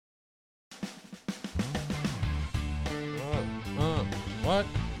what?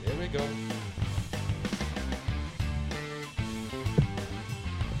 Here we go.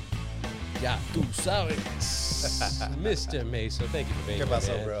 Ya tú sabes. Mr. Mayso, thank you for being ¿Qué here,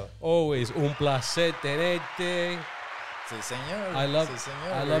 pasó, man. bro? Always un placer tenerte. Sí, señor. I love, sí,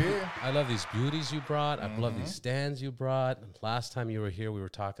 señor. I love these beauties you brought. I love these stands you brought. Last time you were here, we were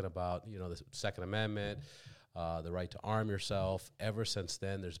talking about, the Second Amendment, the right to arm yourself. Ever since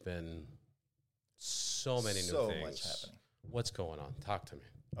then, there's been so many new things. So much happening. What's going on? Talk to me.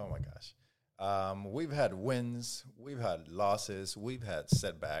 Oh my gosh. We've had wins, we've had losses, we've had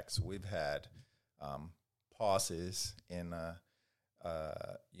setbacks, we've had pauses in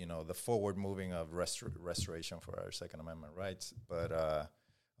the forward moving of restoration for our Second Amendment rights. But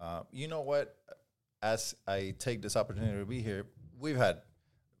you know what? As I take this opportunity to be here, we've had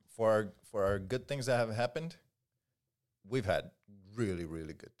for our good things that have happened, we've had really,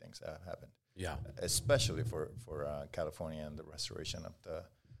 really good things that have happened. Yeah, especially for California and the restoration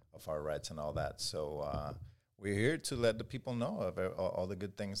of our rights and all that. So we're here to let the people know of all the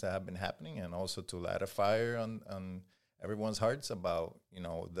good things that have been happening, and also to light a fire on everyone's hearts about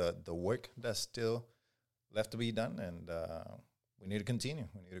the work that's still left to be done, and we need to continue.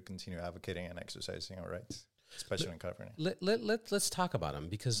 We need to continue advocating and exercising our rights, especially in California. Let's talk about them,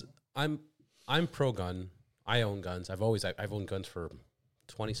 because I'm pro gun. I own guns. I've owned guns for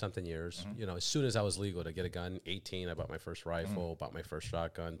 20-something years. As soon as I was legal to get a gun, 18, I bought my first rifle, bought my first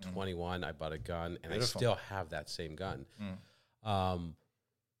shotgun. 21, I bought a gun, and Beautiful. I still have that same gun.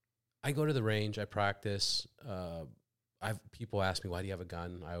 I go to the range, I practice. People ask me, why do you have a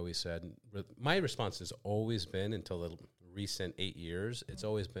gun? I always said, my response has always been, until the recent 8 years, it's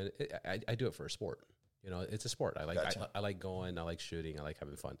always been, I do it for a sport. It's a sport. I like Gotcha. I like going, I like shooting, I like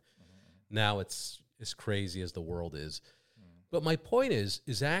having fun. Now it's as crazy as the world is. But my point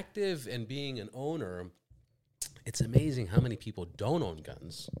is active and being an owner, it's amazing how many people don't own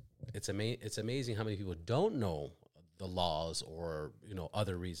guns. It's amazing how many people don't know the laws or,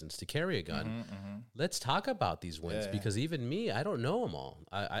 other reasons to carry a gun. Let's talk about these wins, because even me, I don't know them all.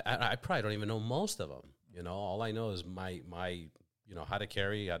 I probably don't even know most of them. All I know is my how to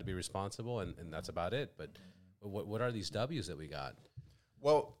carry, how to be responsible, and that's about it. But what are these W's that we got?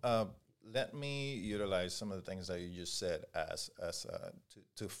 Well, let me utilize some of the things that you just said as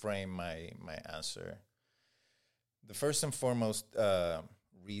to frame my answer. The first and foremost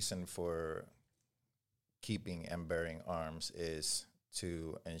reason for keeping and bearing arms is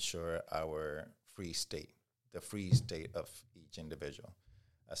to ensure our free state, the free state of each individual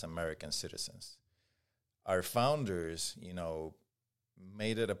as American citizens. Our founders,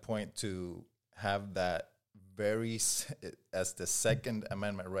 made it a point to have that as the Second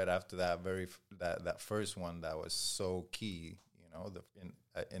Amendment, right after that that first one that was so key,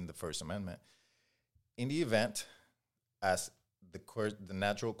 in the First Amendment. In the event, as the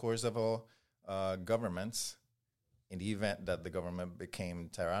natural course of all governments, in the event that the government became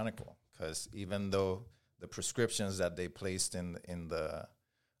tyrannical, because even though the prescriptions that they placed in the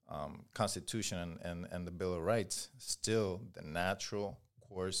Constitution and the Bill of Rights, still the natural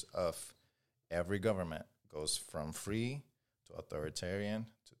course of every government goes from free to authoritarian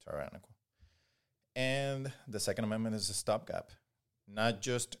to tyrannical. And the Second Amendment is a stopgap, not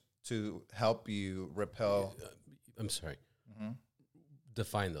just to help you repel. I'm sorry.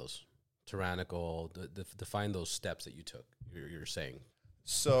 Define those. Tyrannical, define those steps that you took, you're saying.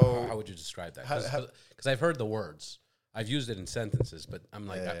 So how would you describe that? Because I've heard the words. I've used it in sentences, but I'm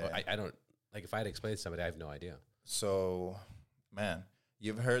like, I don't, like, if I had to explain it to somebody, I have no idea. So, man,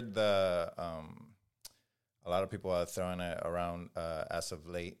 you've heard a lot of people are throwing it around as of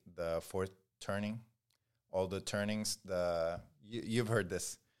late, the fourth turning, all the turnings. You've heard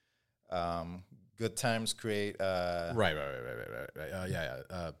this. Good times create. Right.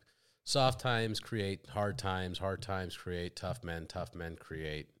 Soft times create hard times create tough men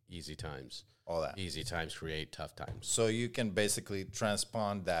create easy times. All that. Easy times create tough times. So you can basically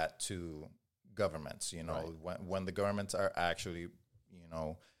transpond that to governments, right. when the governments are actually,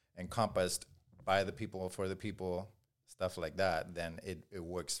 encompassed by the people, for the people, stuff like that, then it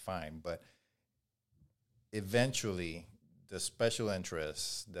works fine. But eventually, the special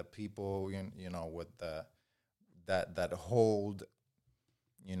interests, the people, with that hold,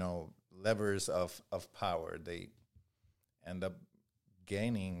 levers of power, they end up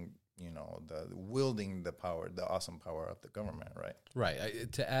gaining, wielding the power, the awesome power of the government, right?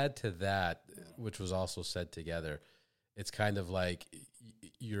 Right. To add to that, which was also said together, it's kind of like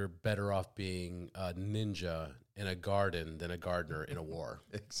you're better off being a ninja in a garden than a gardener in a war.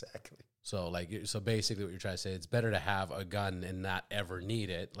 Exactly. So basically what you're trying to say, it's better to have a gun and not ever need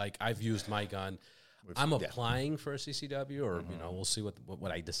it. Like, I've used my gun. I'm applying for a CCW, or we'll see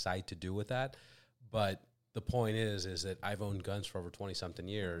what I decide to do with that. But the point is that I've owned guns for over 20 something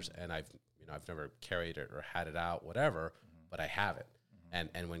years, and I've never carried it or had it out, whatever, but I have it.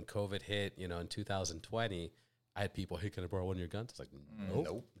 And when COVID hit, in 2020, I had people, hey, can I borrow one of your guns? It's like,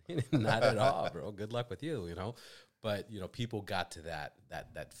 nope. Not at all, bro. Good luck with you, But, people got to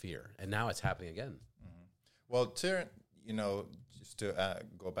that fear. And now it's happening again. Well, just to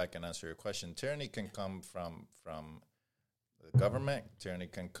go back and answer your question, tyranny can come from the government. Tyranny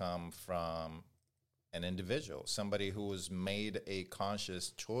can come from an individual, somebody who has made a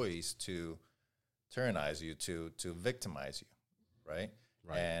conscious choice to tyrannize you, to victimize you, right?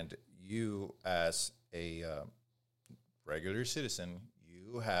 And you, as a regular citizen,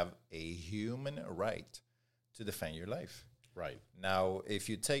 you have a human right to defend your life. Right. Now, if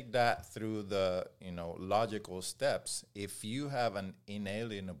you take that through the, logical steps, if you have an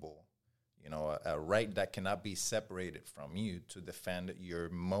inalienable, a right that cannot be separated from you to defend your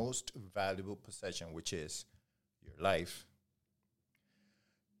most valuable possession, which is your life,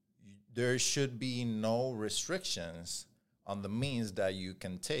 there should be no restrictions on the means that you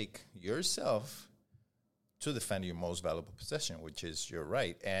can take yourself to defend your most valuable possession, which is your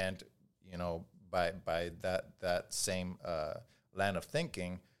right. And, by that same line of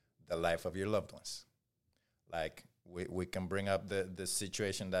thinking, the life of your loved ones. Like, we can bring up the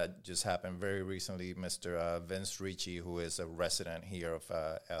situation that just happened very recently. Mr. Vince Ricci, who is a resident here of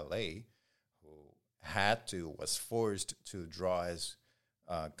L.A., who was forced to draw his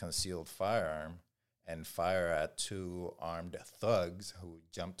concealed firearm and fire at two armed thugs who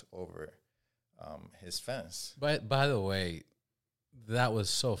jumped over his fence. But by the way, that was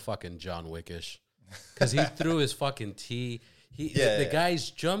so fucking John Wickish, because he threw his fucking tea. The guys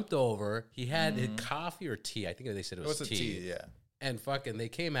jumped over. He had his coffee or tea. I think they said it was tea. Tea, yeah. And fucking they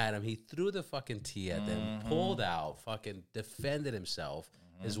came at him. He threw the fucking tea at them, pulled out, fucking defended himself.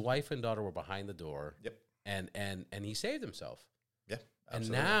 His wife and daughter were behind the door. Yep. And he saved himself. Yeah.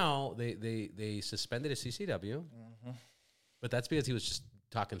 Absolutely. And now they suspended his CCW. But that's because he was just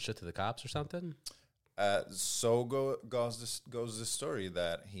talking shit to the cops or something. Goes the story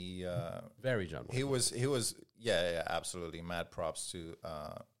that he very John. He was absolutely. Mad props to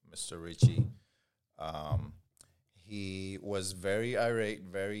Mr. Ricci. He was very irate,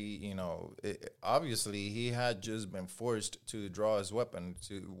 very obviously he had just been forced to draw his weapon,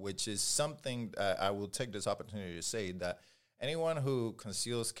 which is something I will take this opportunity to say that anyone who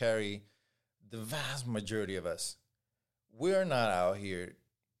conceals carry, the vast majority of us, we're not out here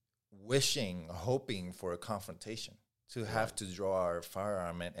hoping for a confrontation, to have to draw our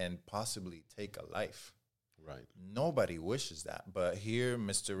firearm and possibly take a life. Right. Nobody wishes that. But here,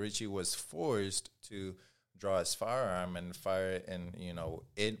 Mr. Ricci was forced to draw his firearm and fire it. And,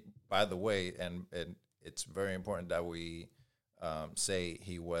 it, by the way, and it's very important that we say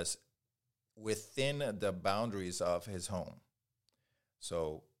he was within the boundaries of his home.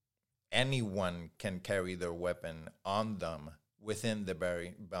 So anyone can carry their weapon on them within the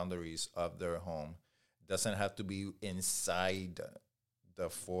boundaries of their home. Doesn't have to be inside the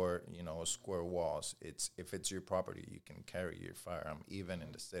four, square walls. If it's your property, you can carry your firearm, even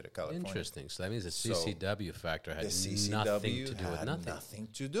in the state of California. Interesting. So that means the CCW factor had nothing to do with nothing. Nothing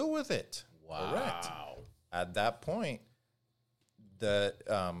to do with it. Wow. Correct. At that point,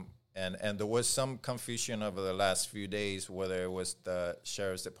 and there was some confusion over the last few days whether it was the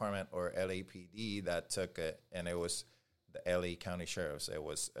Sheriff's Department or LAPD that took it, and it was the LA County Sheriff's. It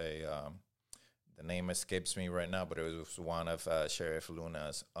was the name escapes me right now, but it was one of Sheriff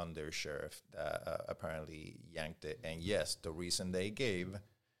Luna's undersheriff that apparently yanked it. And yes, the reason they gave,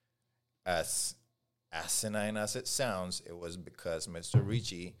 as asinine as it sounds, it was because Mr.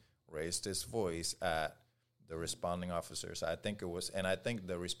 Ricci raised his voice at the responding officers. I think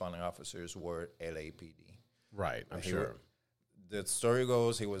the responding officers were LAPD. Right, I'm sure. The story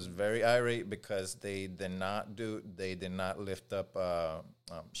goes he was very irate because they did not lift up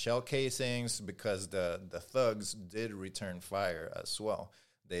shell casings, because the thugs did return fire as well.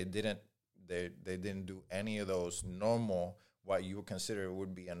 They didn't do any of those normal, what you would consider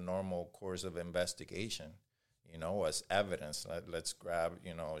would be a normal course of investigation, as evidence. Let's grab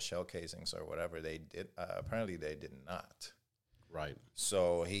shell casings or whatever. They did apparently they did not. Right.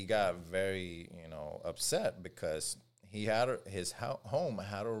 So he got very upset because his home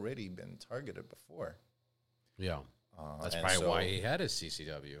had already been targeted before. Yeah, that's probably why he had his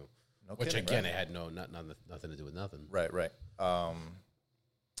CCW. Which again, it had nothing to do with nothing. Right.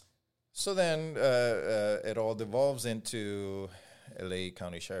 So then it all devolves into LA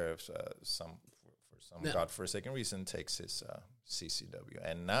County Sheriff's. For some godforsaken reason takes his CCW,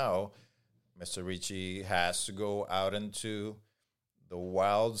 and now Mr. Ricci has to go out into the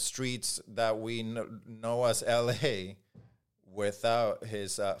wild streets that we know as LA without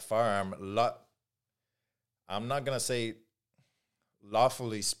his firearm. I'm not going to say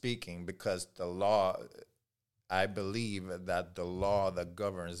lawfully speaking, because the law, I believe that the law that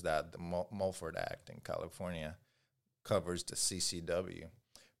governs that, the Mulford Act in California, covers the CCW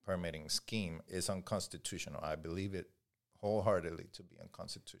permitting scheme, is unconstitutional. I believe it wholeheartedly to be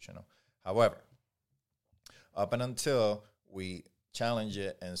unconstitutional. However, up and until we challenge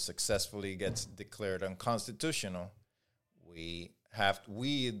it and successfully gets declared unconstitutional, we,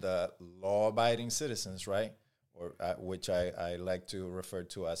 the law-abiding citizens, right, or which I like to refer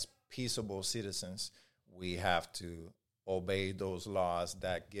to as peaceable citizens, we have to obey those laws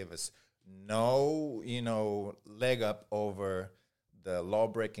that give us no, leg up over the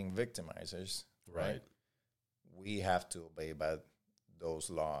law-breaking victimizers, right? We have to obey by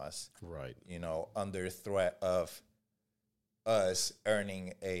those laws, right? Under threat of us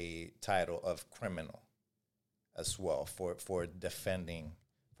earning a title of criminal as well for defending,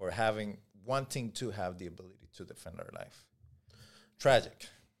 for wanting to have the ability to defend our life. Tragic.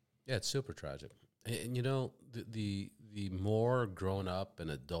 Yeah, it's super tragic. And the more grown up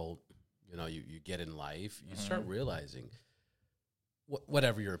and adult, you get in life, you start realizing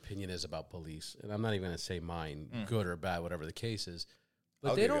whatever your opinion is about police, and I'm not even going to say mine, good or bad, whatever the case is,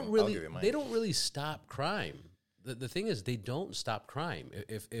 but they don't really stop crime. The thing is, they don't stop crime.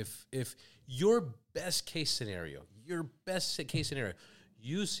 If your best case scenario,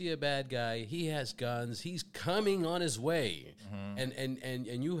 you see a bad guy, he has guns, he's coming on his way,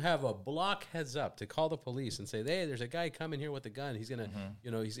 and you have a block heads up to call the police and say, hey, there's a guy coming here with a gun, he's gonna,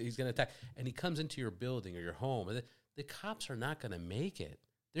 he's gonna attack, and he comes into your building or your home, and the cops are not gonna make it.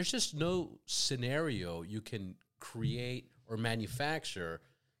 There's just no scenario you can create or manufacture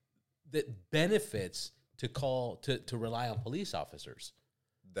that benefits to rely on police officers.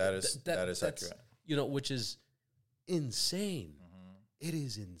 That is accurate. Which is insane. It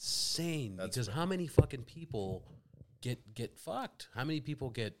is insane. Because how many fucking people get fucked? How many people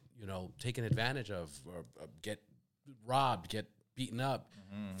get taken advantage of, or get robbed, get beaten up,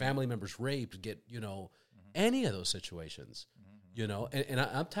 family members raped, get any of those situations, and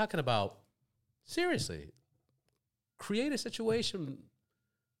I'm talking about, seriously, create a situation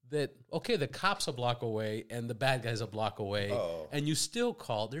that, okay, the cop's a block away and the bad guy's a block away, and you still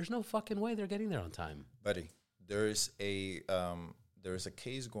call. There's no fucking way they're getting there on time, buddy. There's a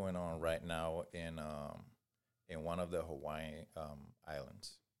case going on right now in one of the Hawaii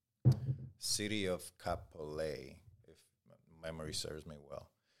islands, city of Kapolei, if memory serves me well.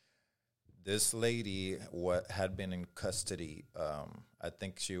 This lady had been in custody. I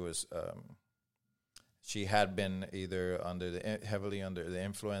think she was. She had been either heavily under the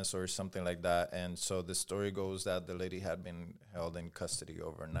influence or something like that. And so the story goes that the lady had been held in custody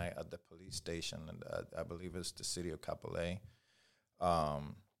overnight at the police station, and I believe it's the city of Kapolei.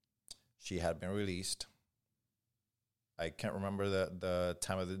 She had been released. I can't remember the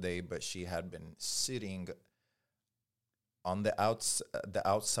time of the day, but she had been sitting on the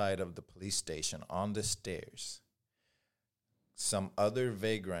outside of the police station on the stairs. Some other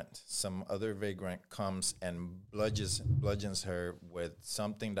vagrant comes and bludgeons her with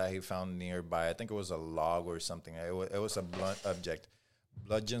something that he found nearby. I think it was a log or something. It was a blunt object.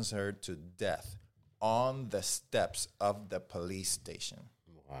 Bludgeons her to death on the steps of the police station.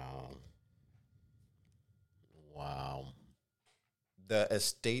 Wow. The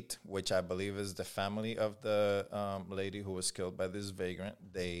estate, which I believe is the family of the lady who was killed by this vagrant,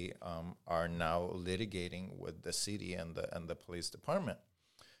 they are now litigating with the city and the police department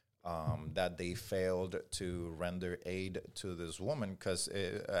that they failed to render aid to this woman, because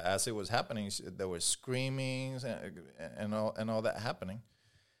as it was happening, there was screamings and all that happening,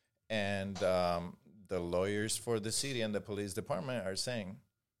 and the lawyers for the city and the police department are saying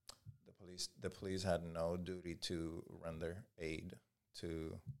the police had no duty to render aid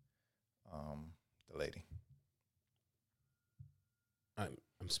to the lady.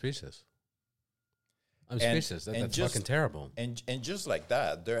 I'm speechless. Speechless. That's fucking terrible. And just like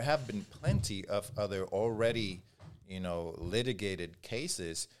that, there have been plenty of other already, litigated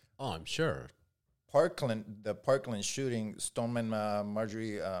cases. Oh, I'm sure. The Parkland shooting,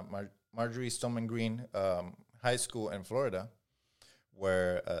 Marjorie Stoneman Green High School in Florida,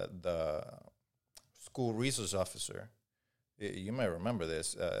 where the school resource officer, you may remember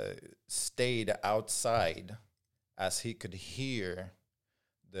this, stayed outside as he could hear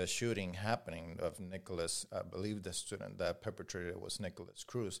the shooting happening of Nicholas. I believe the student that perpetrated it was Nicholas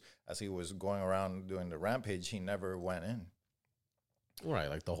Cruz. As he was going around doing the rampage, he never went in. Right,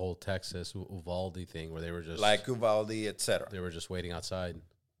 like the whole Texas Uvalde thing where they were just like Uvalde, etc. They were just waiting outside.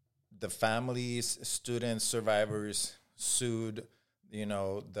 The families, students, survivors sued,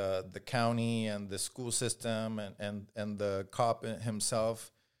 the county and the school system and the cop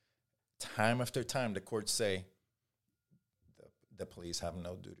himself. Time after time, the courts say the police have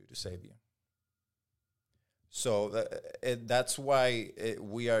no duty to save you. So that's why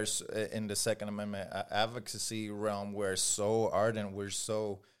we are in the Second Amendment advocacy realm. We're so ardent, we're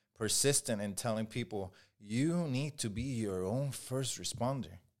so persistent in telling people, you need to be your own first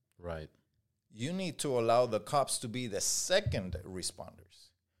responder. Right. You need to allow the cops to be the second responders.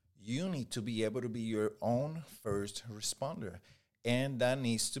 You need to be able to be your own first responder. And that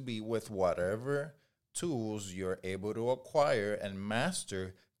needs to be with whatever tools you're able to acquire and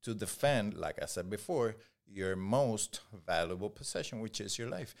master to defend, like I said before, your most valuable possession, which is your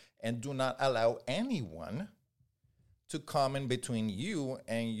life. And do not allow anyone to come in between you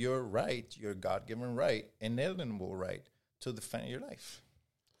and your right, your God-given right, inalienable right to defend your life.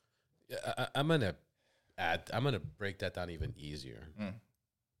 I'm gonna break that down even easier.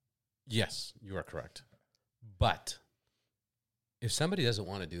 Yes, you are correct. But if somebody doesn't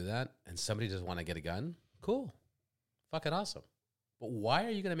want to do that and somebody doesn't want to get a gun, cool. Fucking awesome. But why are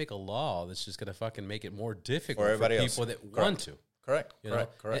you going to make a law that's just going to fucking make it more difficult for people that want to? Correct.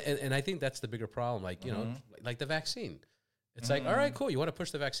 And I think that's the bigger problem. Like, like the vaccine. It's like, all right, cool. You want to push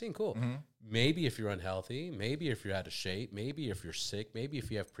the vaccine? Cool. Maybe if you're unhealthy, maybe if you're out of shape, maybe if you're sick, maybe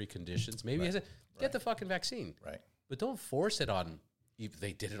if you have preconditions, maybe get the fucking vaccine. Right. But don't force it on.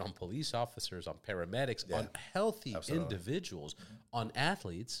 They did it on police officers, on paramedics, on healthy individuals, on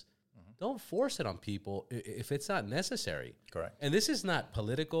athletes. Don't force it on people if it's not necessary. Correct. And this is not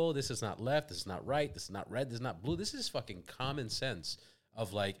political. This is not left. This is not right. This is not red. This is not blue. This is fucking common sense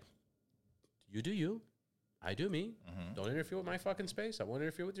of like, you do you. I do me. Don't interfere with my fucking space. I won't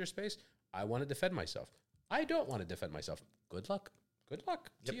interfere with your space. I want to defend myself. I don't want to defend myself. Good luck. Good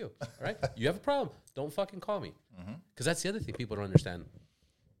luck to you. All right? You have a problem. Don't fucking call me. Because that's the other thing people don't understand.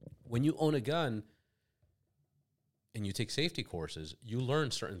 When you own a gun and you take safety courses, you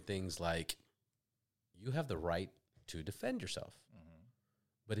learn certain things like you have the right to defend yourself.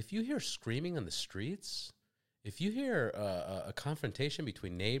 But if you hear screaming on the streets, if you hear a confrontation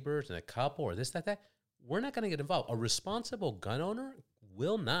between neighbors and a couple or this, that, we're not going to get involved. A responsible gun owner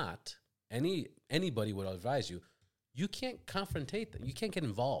will not, anybody would advise you, you can't confrontate them. You can't get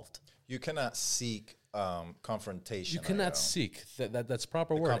involved. You cannot seek confrontation. You cannot seek. That's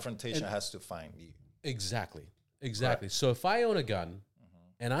proper word. Confrontation has to find you. Exactly. Right. So if I own a gun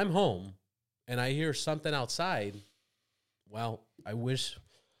and I'm home and I hear something outside, well, I wish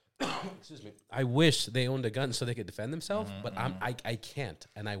excuse me. I wish they owned a gun so they could defend themselves, but I can't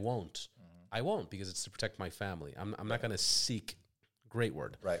and I won't. I won't because it's to protect my family. I'm not going to seek. Great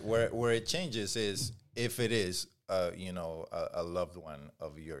word. Right. Where it changes is if it is a loved one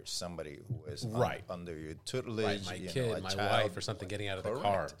of yours, somebody who is under your tutelage, my kid, my wife, or something getting out of the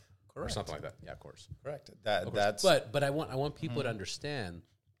car, or something like that. Yeah, of course. Correct. That's. But I want people to understand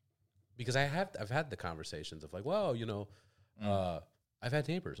because I've had the conversations of like, well, I've had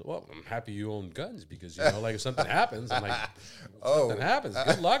neighbors. Well, I'm happy you own guns because like if something happens, I'm like, something happens.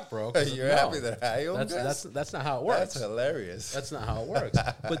 Good luck, bro. You're happy that I own guns. That's not how it works. That's hilarious. That's not how it works.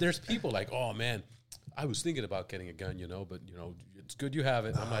 But there's people like, oh man, I was thinking about getting a gun, but it's good you have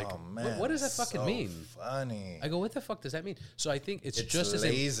it. I'm like, man, what does that fucking mean? Funny. I go, what the fuck does that mean? So I think it's just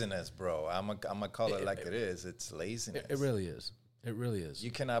laziness, bro. I'm gonna call it like it is. It's laziness. It really is. It really is. You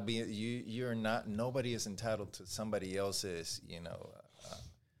cannot be. You're not. Nobody is entitled to somebody else's.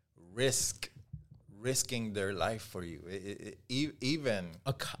 Risking their life for you. Even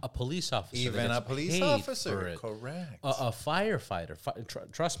a police officer. Even a police officer. Correct. A firefighter.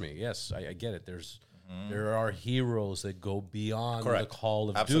 Trust me. Yes, I get it. There are heroes that go beyond the call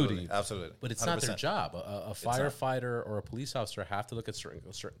of duty. Absolutely. But it's 100%. Not their job. A firefighter or a police officer have to look at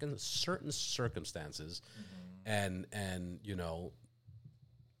certain circumstances and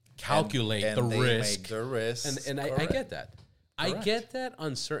calculate the risk. Make the risk. And I get that. Correct. I get that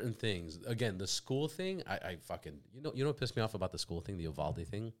on certain things. Again, the school thing, I fucking, you know what pissed me off about the school thing, the Uvalde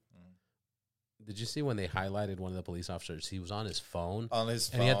thing? Did you see when they highlighted one of the police officers? He was on his phone. And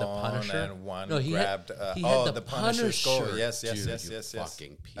he had the Punisher. And one grabbed. He had the Punisher skull. Yes.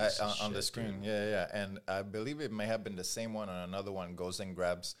 Fucking piece of on shit, the screen. Dude. Yeah. And I believe it may have been the same one, and another one goes and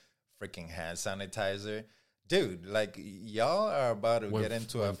grabs freaking hand sanitizer. dude, like y'all are about to get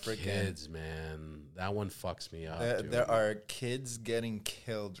into a freaking kids, man. That one fucks me up. There are kids getting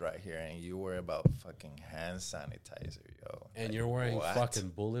killed right here, and you worry about fucking hand sanitizer, yo. And like, you're wearing what? fucking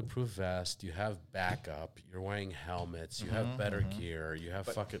bulletproof vest. You have backup. You're wearing helmets. You have better gear. You have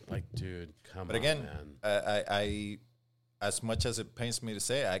fucking like, dude, come on, But again, man. I as much as it pains me to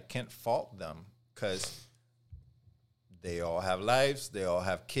say, I can't fault them because they all have lives. They all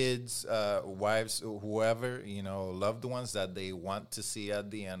have kids, wives, whoever, loved ones that they want to see at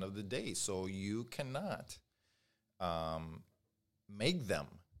the end of the day. So you cannot make them.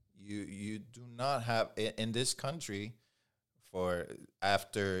 You do not have, in this country, for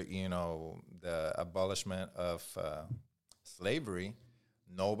after, the abolishment of slavery,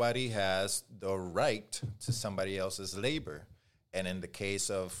 nobody has the right to somebody else's labor. And in the case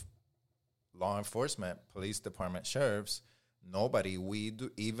of law enforcement, police department, sheriffs,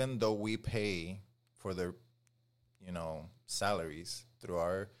 even though we pay for their, salaries through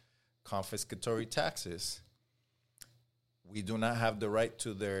our confiscatory taxes, we do not have the right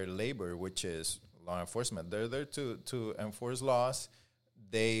to their labor, which is law enforcement. They're there to enforce laws.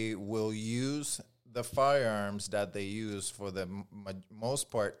 They will use the firearms that they use for the most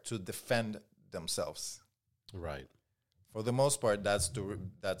part to defend themselves. Right. For the most part, that's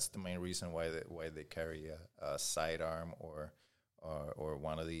the main reason why they carry a sidearm or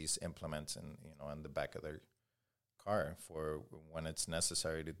one of these implements in the back of their car for when it's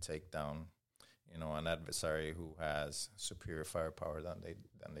necessary to take down an adversary who has superior firepower than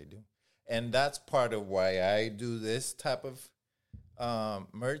they do. And that's part of why I do this type of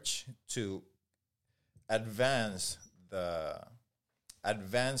merch to advance the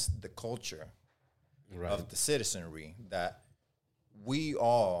culture of the citizenry, that we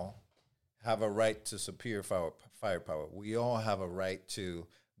all have a right to superior firepower. We all have a right to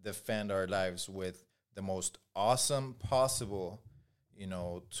defend our lives with the most awesome possible,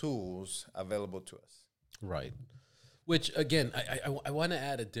 tools available to us. Right. Which, again, I want to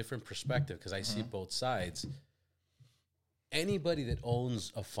add a different perspective because I see both sides. Anybody that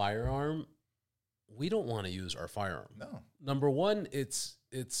owns a firearm, we don't want to use our firearm. No. Number one,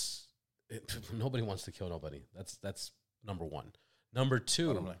 nobody wants to kill nobody. That's number one. Number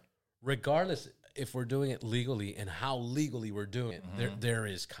two, regardless if we're doing it legally and how legally we're doing it, there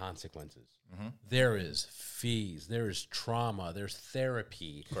is consequences. There is fees. There is trauma. There's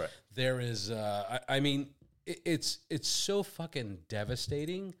therapy. Correct. There is, it's so fucking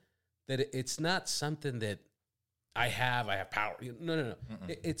devastating that it's not something that I have power. No.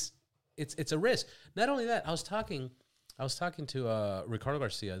 It's a risk. Not only that, I was talking to Ricardo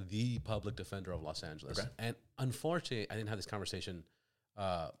Garcia, the public defender of Los Angeles. Okay. And unfortunately, I didn't have this conversation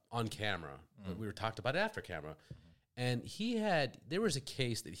on camera, but we were talked about it after camera. And there was a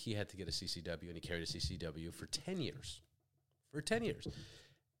case that he had to get a CCW, and he carried a CCW for 10 years.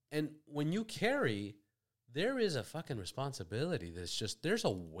 And when you carry, there is a fucking responsibility there's a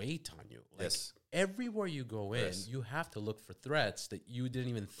weight on you. Like, yes. Everywhere you go in, you have to look for threats that you didn't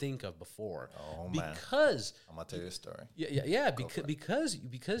even think of before. Oh, man. Because I'm going to tell you a story. Yeah.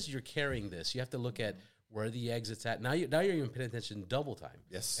 Because you're carrying this, you have to look at where the exit's at. Now you're even paying attention double time.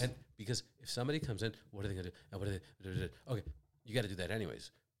 Yes. And because if somebody comes in, what are they going to do? And what are they? Okay, you got to do that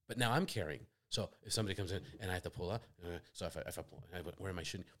anyways. But now I'm carrying. So if somebody comes in and I have to pull up, so if I pull, where am I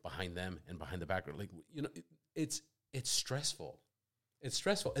shooting? Behind them and behind the background. Like, it's stressful. It's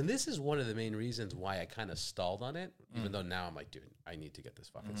stressful. And this is one of the main reasons why I kind of stalled on it, even though now I'm like, dude, I need to get this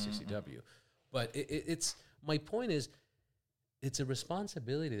fucking CCW. But it's my point is, it's a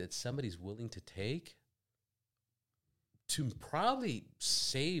responsibility that somebody's willing to take to probably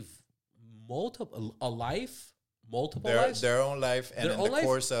save multiple lives. Their own life, and in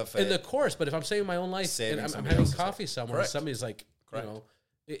the course. But if I'm saving my own life and I'm having coffee somewhere, and somebody's like,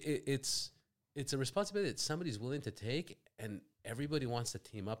 it's a responsibility that somebody's willing to take, and everybody wants to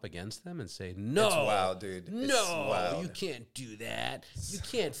team up against them and say, no, it's wild, dude. You can't do that. You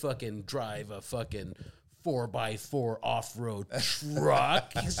can't fucking drive a fucking 4x4 off-road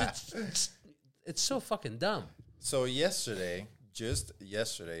truck. It's so fucking dumb. So just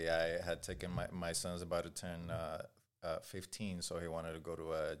yesterday, I had taken my son's about to turn 15, so he wanted to go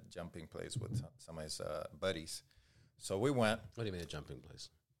to a jumping place with some of his buddies. So we went. What do you mean a jumping place?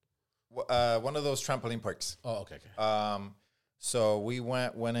 One of those trampoline parks. Oh, okay. So we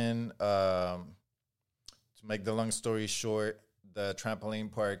went in. To make the long story short, the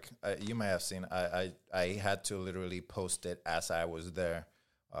trampoline park, you may have seen. I had to literally post it as I was there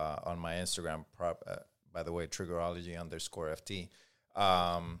on my Instagram. By the way, Triggerology_FT.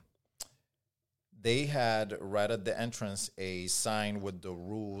 They had right at the entrance a sign with the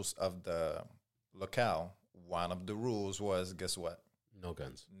rules of the locale, one of the rules was, guess what? No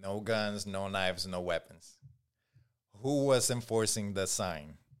guns. No guns, no knives, no weapons. Who was enforcing the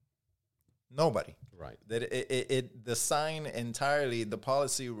sign? Nobody. Right. That the sign entirely, the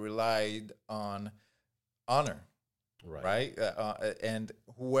policy relied on honor. Right. And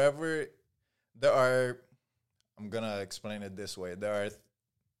whoever, I'm going to explain it this way. There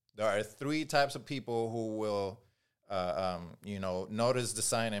are three types of people who will, notice the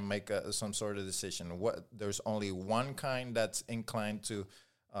sign and make some sort of decision. There's only one kind that's inclined to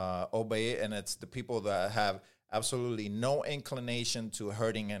obey it, and it's the people that have absolutely no inclination to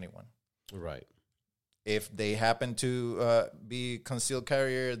hurting anyone. Right. If they happen to be concealed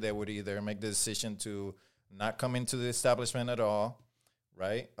carrier, they would either make the decision to not come into the establishment at all,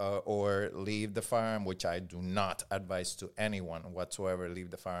 right? Or leave the firearm, which I do not advise to anyone whatsoever.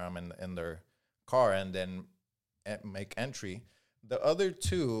 Leave the firearm in their car and then make entry. The other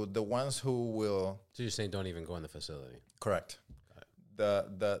two, the ones who will... So you're saying don't even go in the facility? Correct.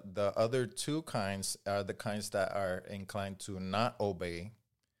 The other two kinds are the kinds that are inclined to not obey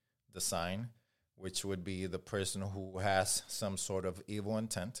the sign, which would be the person who has some sort of evil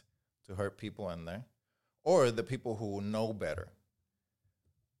intent to hurt people in there, or the people who know better.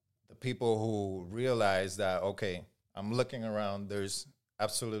 The people who realize that, okay, I'm looking around, there's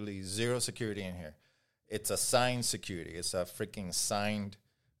absolutely zero security in here. It's a signed security. It's a freaking signed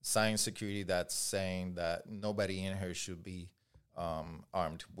security that's saying that nobody in here should be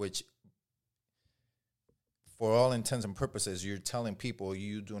armed, which for all intents and purposes, you're telling people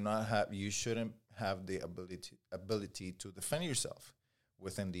you shouldn't have the ability to defend yourself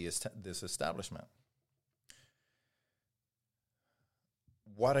within this establishment.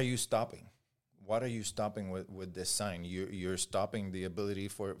 What are you stopping? What are you stopping with this sign? You're stopping the ability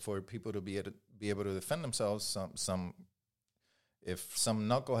for people to be able to defend themselves. If some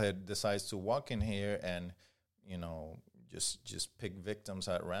knucklehead decides to walk in here and just pick victims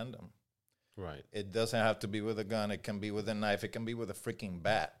at random. Right. It doesn't have to be with a gun. It can be with a knife. It can be with a freaking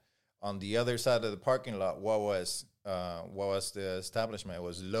bat. On the other side of the parking lot, what was the establishment? It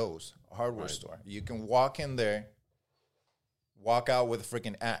was Lowe's, a hardware store. You can walk in there, walk out with a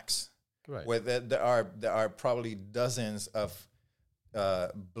freaking axe. Right. There are probably dozens of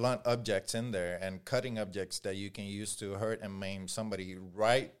blunt objects in there and cutting objects that you can use to hurt and maim somebody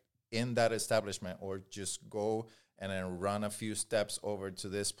right in that establishment, or just go and then run a few steps over to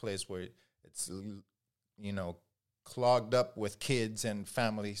this place where it's, clogged up with kids and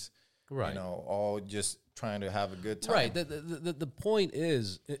families, right? All just trying to have a good time. Right. The point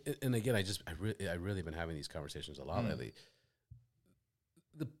is, and again, I really been having these conversations a lot lately.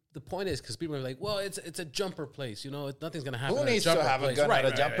 The point is, because people are like, well, it's a jumper place, nothing's going to happen. Who needs to have a gun at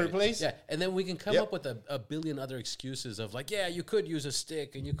a jumper place? Yeah, and then we can come up with a billion other excuses of like, yeah, you could use a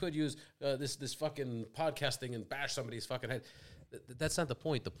stick and you could use this fucking podcast thing and bash somebody's fucking head. That's not the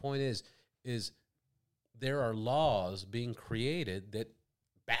point. The point is there are laws being created that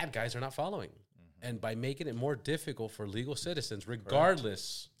bad guys are not following. Mm-hmm. And by making it more difficult for legal citizens,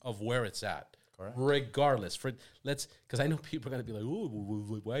 regardless of where it's at, regardless, because I know people are going to be like,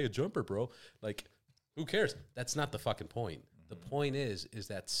 oh, why a jumper, bro? Like, who cares? That's not the fucking point. Mm-hmm. The point is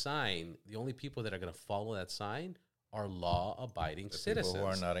that sign, the only people that are going to follow that sign are law-abiding citizens. People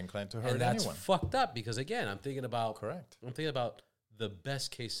who are not inclined to hurt and that's anyone. Fucked up, because again, I'm thinking about the best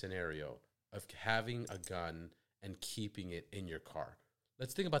case scenario of having a gun and keeping it in your car.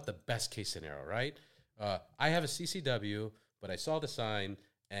 Let's think about the best case scenario, right? I have a CCW, but I saw the sign,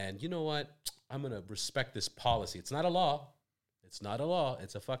 and you know what? I'm going to respect this policy. It's not a law. It's not a law.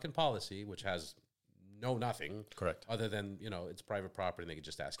 It's a fucking policy, which has nothing. Correct. Other than, it's private property, and they can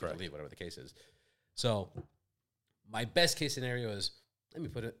just ask you to leave, whatever the case is. So my best case scenario is, let me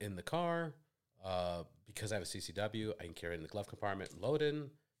put it in the car. Because I have a CCW, I can carry it in the glove compartment and load in,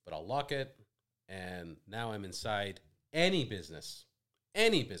 but I'll lock it. And now I'm inside any business.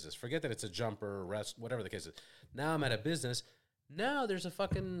 Forget that it's a jumper, rest, whatever the case is. Now I'm at a business. Now there's a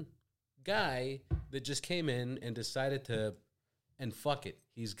fucking guy that just came in and decided to, and fuck it,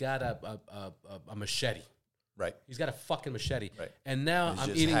 he's got a machete. Right. He's got a fucking machete. Right. And now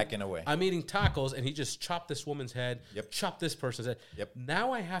I'm eating, hacking away. I'm eating tacos, and he just chopped this woman's head, Yep. chopped this person's head. Yep.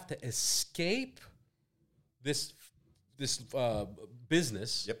 Now I have to escape this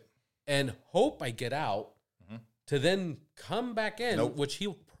business. Yep. And hope I get out to then come back in, Nope. which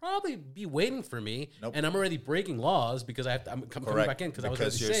he'll probably be waiting for me. Nope. And I'm already breaking laws because I'm coming back in because I was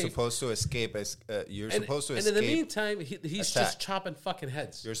already you're safe. supposed to escape. And in the meantime, he's just chopping fucking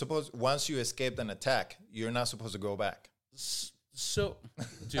heads. Once you escaped an attack, you're not supposed to go back. So,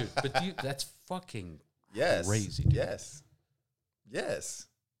 dude, that's fucking Yes. crazy. Dude. Yes.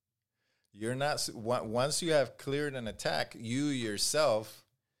 You're not once you have cleared an attack, you yourself.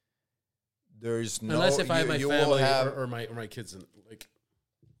 There's no unless if I have my family have, or my kids in, like.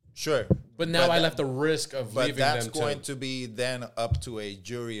 Sure, But now I left the risk of but leaving that's them going to be then up to a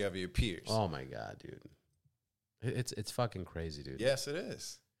jury of your peers. Oh my god, dude, it's fucking crazy, dude. Yes, it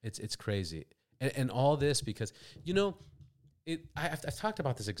is. It's crazy, and all this because I've talked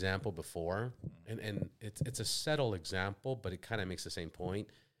about this example before, and it's a subtle example, but it kind of makes the same point.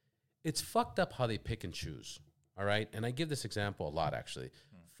 It's fucked up how they pick and choose. All right, and I give this example a lot actually.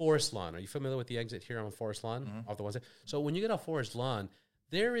 Forest Lawn. Are you familiar with the exit here on Forest Lawn off the one side? So when you get off Forest Lawn,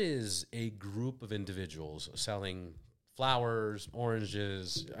 there is a group of individuals selling flowers,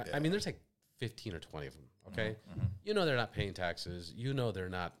 oranges. I mean, there's like 15 or 20 of them, okay? You know they're not paying taxes. You know they're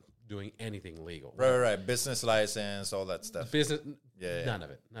not doing anything legal. Right. Business license, all that stuff. Business, Yeah. none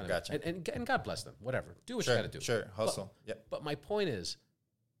of it. None Gotcha. of it. And God bless them. Whatever. Do what you got to do. Sure, hustle. But my point is,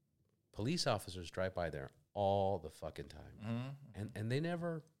 police officers drive by there all the fucking time. And they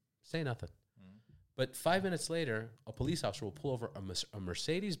never say nothing. But 5 minutes later, a police officer will pull over a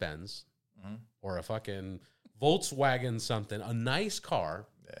Mercedes-Benz or a fucking Volkswagen something, a nice car,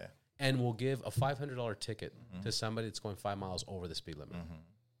 and will give a $500 ticket to somebody that's going 5 miles over the speed limit.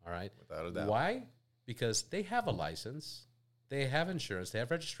 All right? Without a doubt. Why? Because they have a license, they have insurance, they have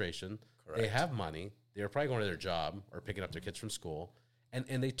registration, they have money, they're probably going to their job or picking up their kids from school,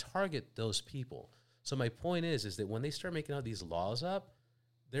 and they target those people. So my point is that when they start making all these laws up,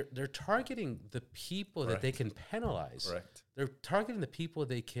 they're targeting the people that they can penalize. Correct. They're targeting the people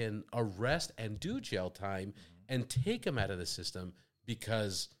they can arrest and do jail time and take them out of the system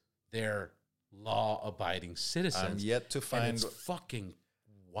because they're law-abiding citizens. I'm yet to find. And it's fucking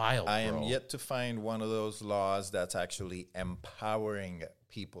wild. I am yet to find one of those laws that's actually empowering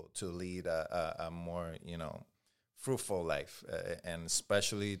people to lead a more fruitful life, and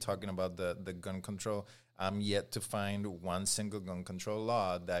especially talking about the gun control. I'm yet to find one single gun control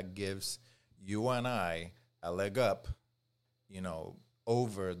law that gives you and I a leg up,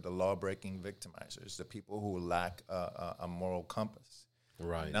 over the law-breaking victimizers, the people who lack a moral compass.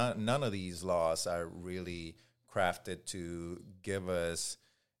 Right. None of these laws are really crafted to give us,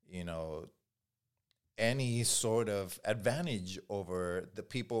 any sort of advantage over the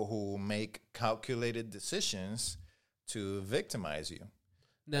people who make calculated decisions to victimize you.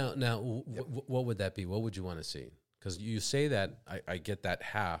 Now, what would that be? What would you want to see? Because you say that, I get that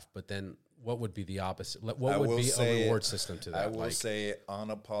half, but then what would be the opposite? What would be a reward system to that? I will say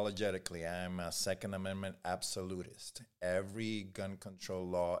unapologetically, I'm a Second Amendment absolutist. Every gun control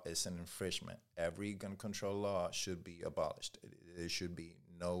law is an infringement. Every gun control law should be abolished. There should be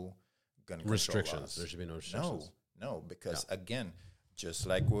no gun control restrictions. laws. There should be no restrictions. No, because again, just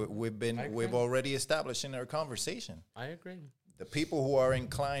like we've already established in our conversation, I agree. the people who are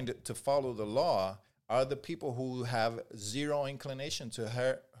inclined to follow the law are the people who have zero inclination to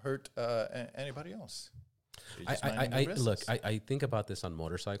hurt anybody else. I think about this on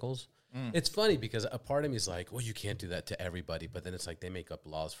motorcycles. It's funny because a part of me is like, well, you can't do that to everybody, but then it's like they make up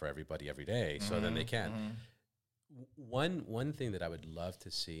laws for everybody every day, so then they can. One thing that I would love to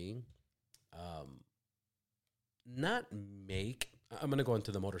see, I'm going to go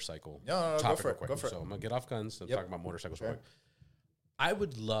into the motorcycle topic real quick. Go for it. So I'm going to get off guns and talk about motorcycles real quick. I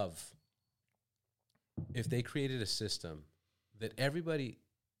would love if they created a system that everybody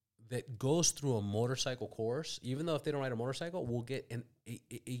that goes through a motorcycle course, even though if they don't ride a motorcycle, will get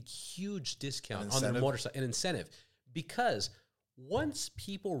a huge discount on their motorcycle, an incentive. Because once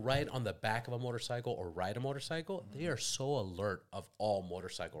people ride on the back of a motorcycle or ride a motorcycle, they are so alert of all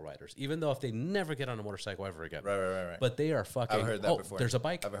motorcycle riders, even though if they never get on a motorcycle ever again. Right. But they are fucking, I've heard that before. There's a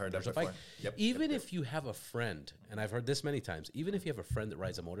bike. I've heard there's that a bike. before. Yep. Even if you have a friend, and I've heard this many times, even if you have a friend that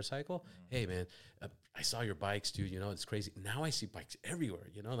rides a motorcycle, hey, man, I saw your bikes, dude. It's crazy. Now I see bikes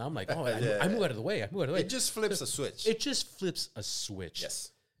everywhere, and I'm like, oh, I move out of the way. It just flips a switch. It just flips a switch.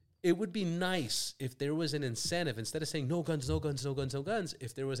 Yes. It would be nice if there was an incentive, instead of saying no guns, no guns, no guns, no guns,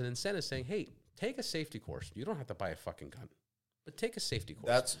 if there was an incentive saying, hey, take a safety course. You don't have to buy a fucking gun, but take a safety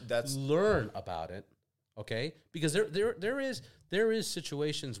course. That's learn about it, okay? Because there is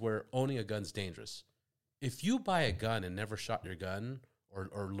situations where owning a gun's dangerous. If you buy a gun and never shot your gun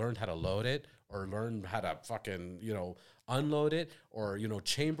or learned how to load it or learned how to fucking, unload it or,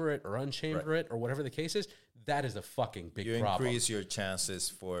 chamber it or unchamber it or whatever the case is, that is a fucking big problem. You increase your chances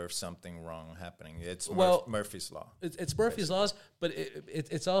for something wrong happening. It's Murphy's Law. It's Murphy's laws, but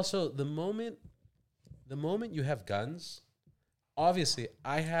it's also the moment you have guns, obviously,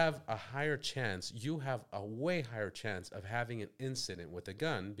 I have a higher chance, you have a way higher chance of having an incident with a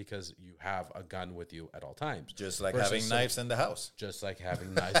gun because you have a gun with you at all times. Just like having knives in the house. Just like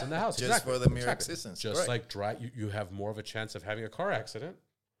having knives in the house. Just for the mere existence. Just like you have more of a chance of having a car accident,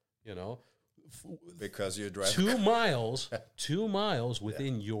 you know. Because you're driving 2 miles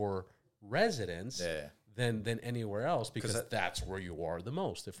within your residence. Than anywhere else, because that's where you are the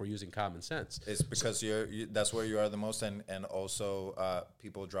most. If we're using common sense, it's because that's where you are the most, and also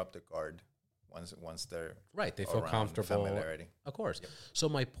people drop their guard once they're right. They feel comfortable. Familiarity. Of course. Yep. So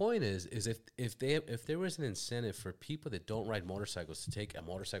my point is if there was an incentive for people that don't ride motorcycles to take a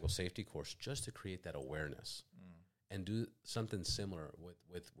motorcycle safety course just to create that awareness, and do something similar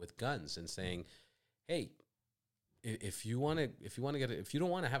with guns and saying, hey, if you don't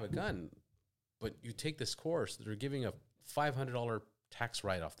want to have a gun, but you take this course, they're giving a $500 tax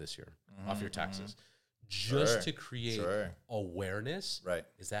write-off this year off your taxes, just to create awareness. Right?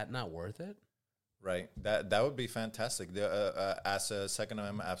 Is that not worth it? Right. That would be fantastic. As a Second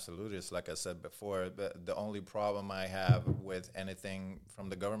Amendment absolutist, like I said before, the only problem I have with anything from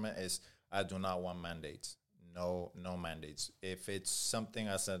the government is I do not want mandates. No mandates. If it's something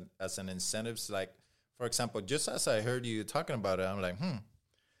as an incentives, like for example, just as I heard you talking about it, I'm like,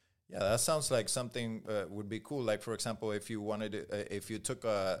 yeah, that sounds like something would be cool. Like, for example, if you took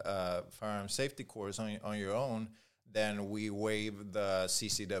a firearm safety course on your own, then we waive the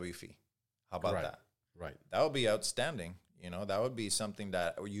CCW fee. How about that? Right. That would be outstanding. You know, that would be something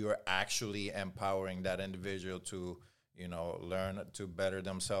that you're actually empowering that individual to, you know, learn to better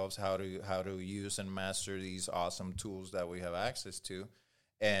themselves, how to use and master these awesome tools that we have access to.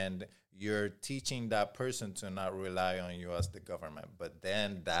 And you're teaching that person to not rely on you as the government. But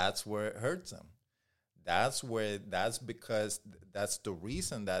then that's where it hurts them. That's because that's the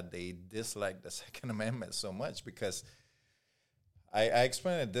reason that they dislike the Second Amendment so much. Because I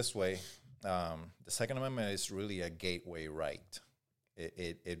explain it this way. The Second Amendment is really a gateway right.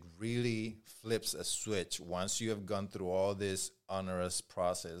 It really flips a switch once you have gone through all this onerous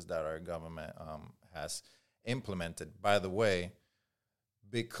process that our government has implemented. By the way,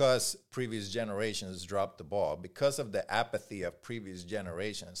 because previous generations dropped the ball, because of the apathy of previous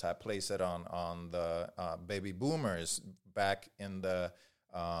generations, I place it on the baby boomers back in the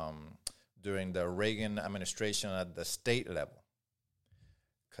during the Reagan administration at the state level,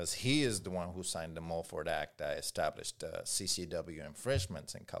 because he is the one who signed the Mulford Act that established CCW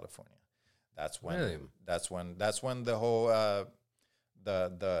infringements in California. That's when the whole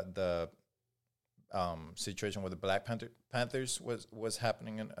the situation with the Black Panthers was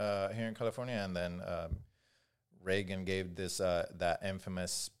happening here in California, and then Reagan gave this that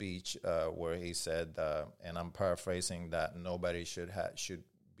infamous speech where he said, and I'm paraphrasing, that nobody should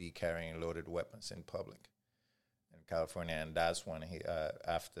be carrying loaded weapons in public in California, and that's when he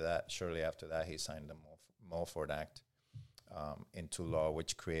shortly after that he signed the Mulford Act into law,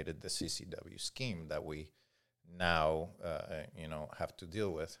 which created the CCW scheme that we now have to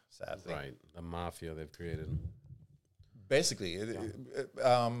deal with, sadly. Right, the mafia they've created. Basically,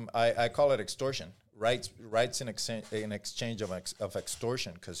 I call it extortion. Rights in exchange of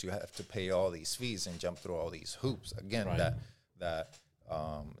extortion, because you have to pay all these fees and jump through all these hoops. Again, right. that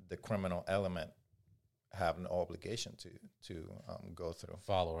the criminal element have no obligation to go through,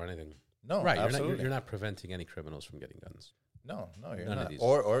 follow, or anything. No, right. Absolutely. You're not preventing any criminals from getting guns. No, you're not.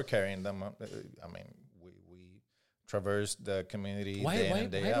 Or carrying them. I mean, we traverse the community day in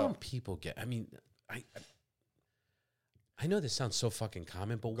and day out. Why don't people get? I mean, I know this sounds so fucking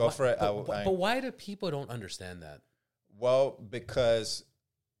common, but go for it. But why do people don't understand that? Well, because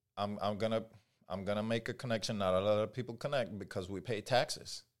I'm gonna make a connection. Not a lot of people connect because we pay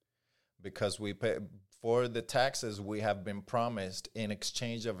taxes. Because we pay for the taxes, we have been promised in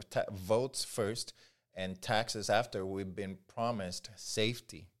exchange of votes first and taxes after. We've been promised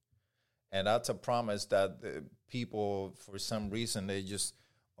safety, and that's a promise that people, for some reason, they just,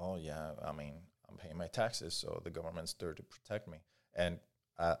 oh yeah, I mean, I'm paying my taxes, so the government's there to protect me. And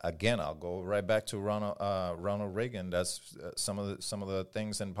again, I'll go right back to Ronald Reagan. That's some of the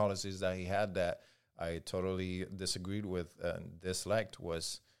things and policies that he had that I totally disagreed with and disliked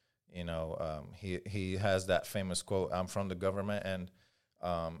was, he has that famous quote, "I'm from the government," and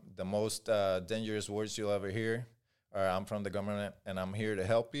the most dangerous words you'll ever hear are, "I'm from the government and I'm here to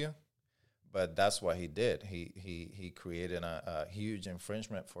help you." But that's what he did. He created a huge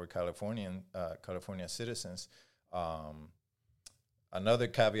infringement for California citizens. Another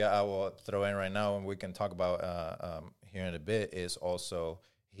caveat I will throw in right now, and we can talk about here in a bit, is also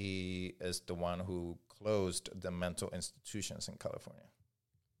he is the one who closed the mental institutions in California.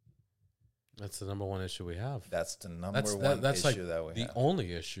 That's the number one issue we have. That's the number one that's issue like that we the have.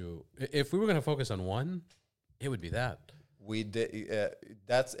 only issue. If we were going to focus on one, it would be that. We did.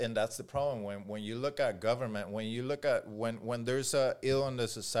 That's the problem when you look at government. When you look at when there's a ill in the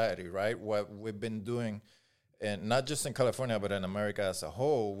society, right? What we've been doing, and not just in California, but in America as a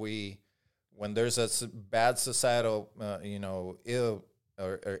whole, when there's a bad societal, ill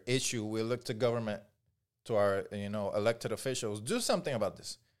or issue, we look to government, to our elected officials. Do something about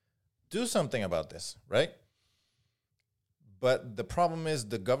this. Do something about this, right? But the problem is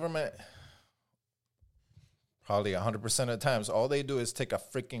the government. Probably 100% of the times, all they do is take a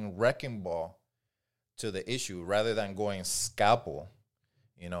freaking wrecking ball to the issue rather than going scalpel,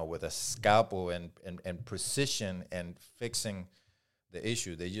 with a scalpel and precision and fixing the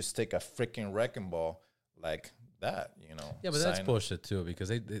issue. They just take a freaking wrecking ball like that, Yeah, but that's bullshit too, because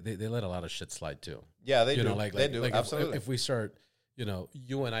they let a lot of shit slide too. Yeah, they do. They do, absolutely. If we start,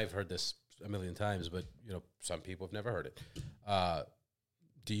 you and I have heard this a million times, but, some people have never heard it.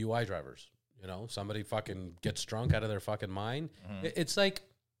 DUI drivers. Somebody fucking gets drunk out of their fucking mind. Mm-hmm. It's like,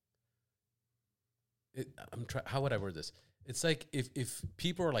 how would I word this? It's like if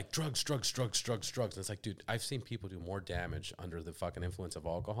people are like drugs. And it's like, dude, I've seen people do more damage under the fucking influence of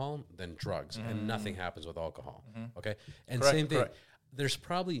alcohol than drugs, and nothing happens with alcohol. Mm-hmm. Okay, and correct, same thing. Correct. There's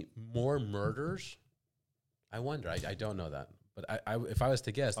probably more murders. I wonder. I don't know that. But if I was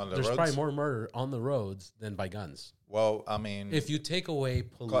to guess, there's probably more murder on the roads than by guns. Well, I mean, if you take away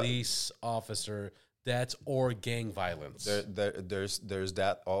police officer deaths or gang violence, there's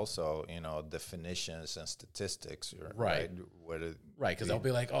that also. Definitions and statistics, right? Right, because they'll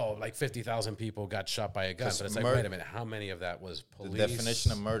be like, oh, like 50,000 people got shot by a gun, but it's like, wait a minute, how many of that was police? The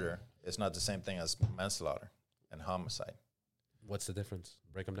definition of murder is not the same thing as manslaughter and homicide. What's the difference?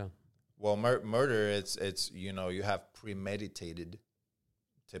 Break them down. Well, murder, it's you have premeditated,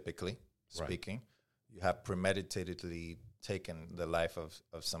 typically speaking. Right. You have premeditatedly taken the life of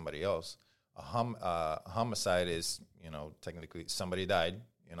somebody else. A homicide is, technically somebody died.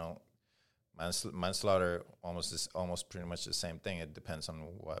 Manslaughter is almost pretty much the same thing. It depends on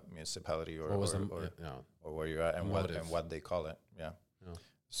what municipality or where you're at and what they call it. Yeah.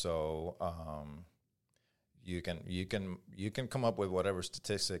 So. You can come up with whatever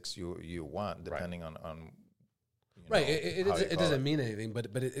statistics you want depending on right. It doesn't mean anything,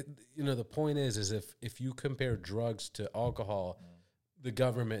 but the point is if you compare drugs to alcohol, the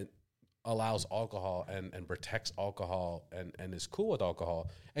government allows alcohol and protects alcohol and is cool with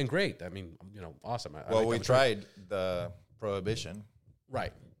alcohol, and great. I mean, awesome. We tried the prohibition.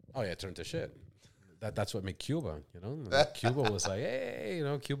 Right. Oh yeah, it turned to shit. That's what made Cuba. Cuba was like,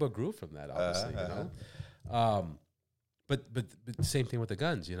 hey, Cuba grew from that, obviously. But same thing with the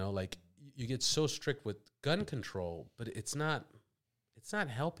guns, like you get so strict with gun control, but it's not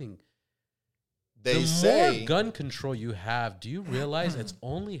helping. The more gun control you have, do you realize it's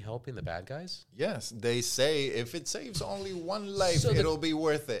only helping the bad guys? Yes, they say if it saves only one life, it'll be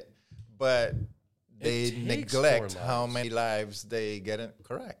worth it. But they neglect how many lives they get it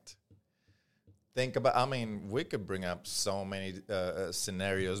correct. Think about, we could bring up so many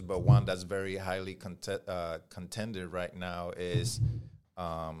scenarios, but one that's very highly contended right now is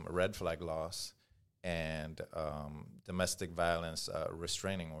red flag laws and domestic violence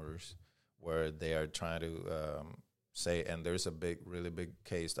restraining orders, where they are trying to say, and there's a really big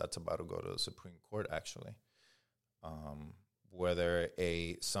case that's about to go to the Supreme Court, actually, whether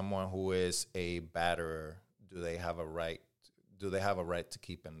someone who is a batterer, do they have a right to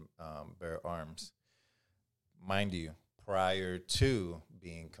keep and bear arms, mind you, prior to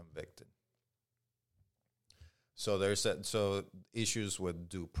being convicted? So there's issues with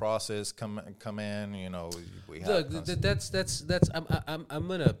due process come in. We have that's I'm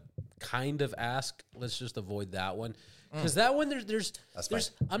gonna kind of ask. Let's just avoid that one, because that one there's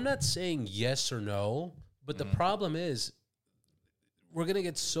I'm not saying yes or no, but the problem is, we're going to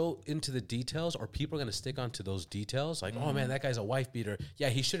get so into the details, or people are going to stick onto those details. Like, oh man, that guy's a wife beater. Yeah,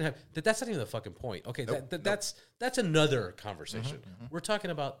 he shouldn't have. That's not even the fucking point. Okay, that's another conversation. We're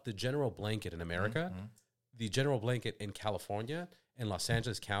talking about the general blanket in America, the general blanket in California and Los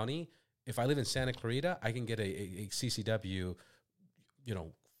Angeles County. If I live in Santa Clarita, I can get a CCW,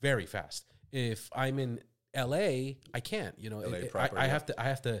 very fast. If I'm in LA, I can't. I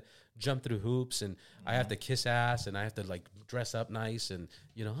have to jump through hoops, and I have to kiss ass, and I have to like dress up nice, and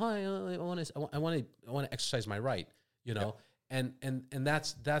hi, I want to exercise my right, and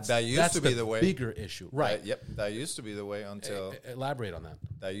that's used to be the way. Bigger issue, right? That used to be the way until elaborate on that.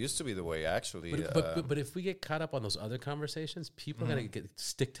 That used to be the way, actually. But if we get caught up on those other conversations, people are gonna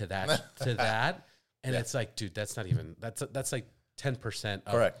stick to that and it's like, dude, that's not even that's like 10%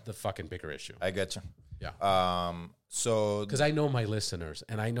 of Correct. the fucking bigger issue. I get you. Yeah. So Because I know my listeners,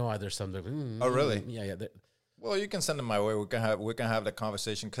 and I know there's some. Oh, really? Yeah. well, you can send them my way. We can have the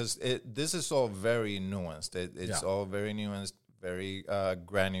conversation because this is all very nuanced. It's all very nuanced, very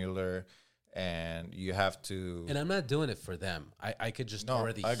granular, and you have to. And I'm not doing it for them. I could just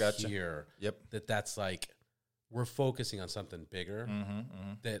already hear that's like we're focusing on something bigger.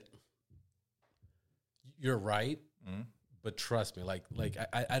 That you're right, but trust me, like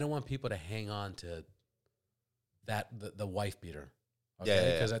I don't want people to hang on to that the wife beater.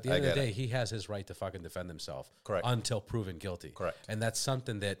 Okay, because at the end of the day, he has his right to fucking defend himself. Correct. Until proven guilty. Correct. And that's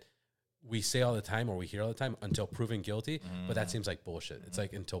something that we say all the time, or we hear all the time, until proven guilty. But that seems like bullshit. It's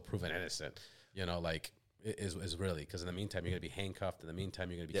like until proven innocent. You know, like is really, because in the meantime you're gonna be handcuffed. In the meantime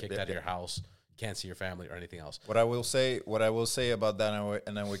you're gonna be kicked out of your house. You can't see your family or anything else. What I will say about that,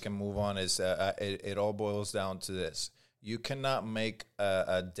 and then we can move on, is it all boils down to this: you cannot make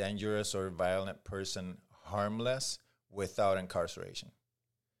a dangerous or violent person harmless without incarceration.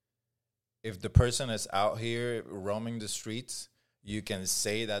 If the person is out here roaming the streets, you can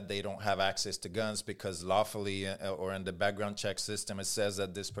say that they don't have access to guns because lawfully or in the background check system, it says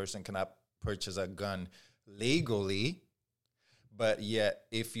that this person cannot purchase a gun legally. But yet,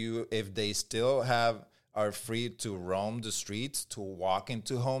 if they still are free to roam the streets, to walk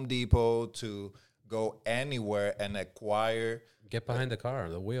into Home Depot, to go anywhere and acquire, get behind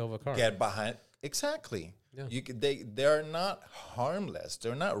the wheel of a car. Exactly. Yeah. They're not harmless.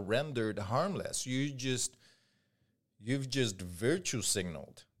 They're not rendered harmless. You've just virtue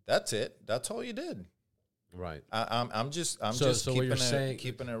signaled. That's it. That's all you did. Right. I'm just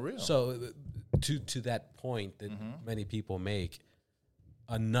keeping it real. So to that point that many people make,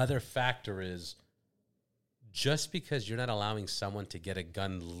 another factor is just because you're not allowing someone to get a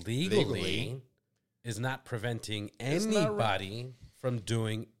gun legally is not preventing anybody from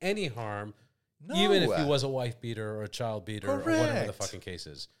doing any harm. No. Even if he was a wife beater or a child beater or whatever the fucking case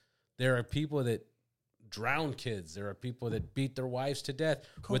is. There are people that drown kids. There are people that beat their wives to death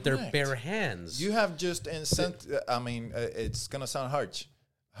with their bare hands. You have just it's going to sound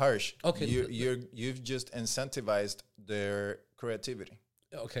harsh. Okay. You've just incentivized their creativity.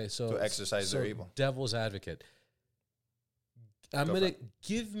 Okay, so to exercise their evil. Devil's advocate. I'm going to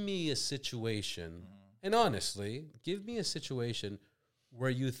give me a situation, and honestly, give me a situation where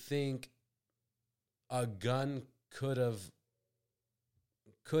you think a gun could have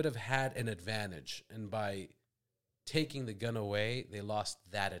had an advantage, and by taking the gun away, they lost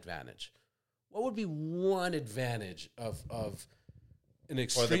that advantage. What would be one advantage of an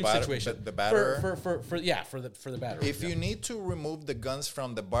extreme situation? The batterer? For the batterer. If you need to remove the guns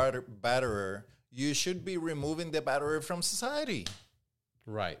from the batterer, you should be removing the batterer from society.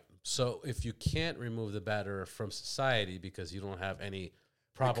 Right. So if you can't remove the batterer from society because you don't have any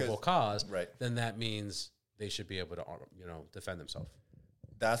probable cause, then that means they should be able to, defend themselves.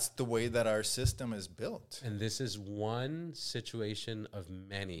 That's the way that our system is built. And this is one situation of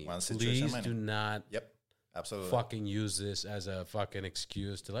many. Please do not absolutely fucking use this as a fucking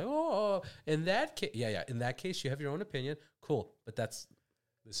excuse to in that case, in that case, you have your own opinion. Cool. But this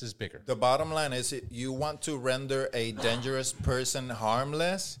is bigger. The bottom line is you want to render a dangerous person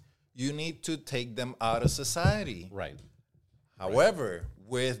harmless, you need to take them out of society. Right. However,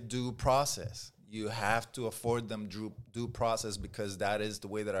 with due process, you have to afford them due process because that is the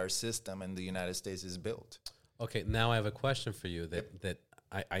way that our system in the United States is built. Okay, now I have a question for you that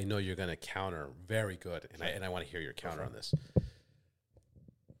I know you're going to counter very good, and I want to hear your counter on this.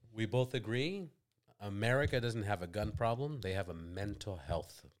 We both agree America doesn't have a gun problem. They have a mental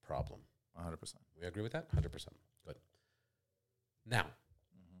health problem. 100%. We agree with that? 100%. Good. Now,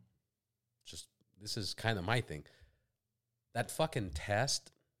 just this is kind of my thing. That fucking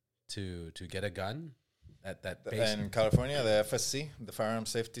test to get a gun, that in California, the FSC, the Firearm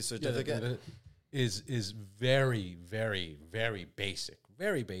Safety Certificate, is very, very, very basic.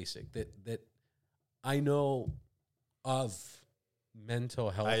 Very basic. That I know of mental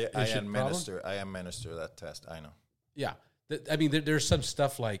health I administer that test. I know. Yeah. There's some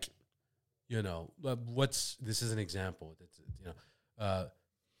stuff like, this is an example.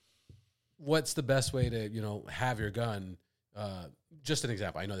 What's the best way to, have your gun? Just an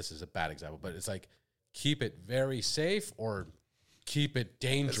example. I know this is a bad example, but it's like keep it very safe or keep it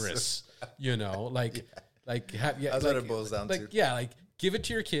dangerous. That's what it boils down to. Yeah, like give it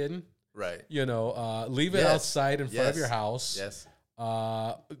to your kid. Right. Leave it outside in front of your house. Yes.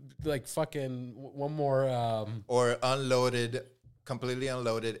 Like fucking one more. Or unloaded completely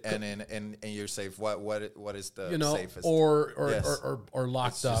unloaded and in you're safe. What is the safest? Or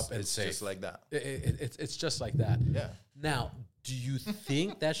locked up and it's safe. Just like that. It's just like that. Yeah. Now, do you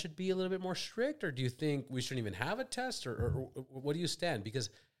think that should be a little bit more strict, or do you think we shouldn't even have a test, or what do you stand? Because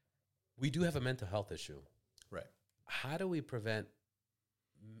we do have a mental health issue, right? How do we prevent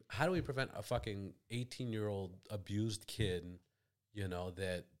a fucking 18-year-old abused kid,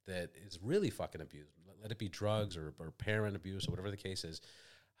 that is really fucking abused? Let it be drugs or parent abuse or whatever the case is.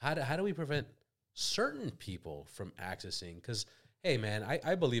 How do we prevent certain people from accessing? Because, hey, man,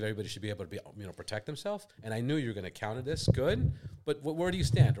 I believe everybody should be able to protect themselves. And I knew you were going to counter this. Good. But where do you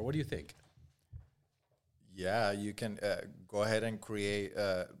stand, or what do you think? Yeah, you can go ahead and create,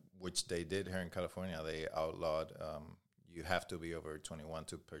 which they did here in California. They outlawed, you have to be over 21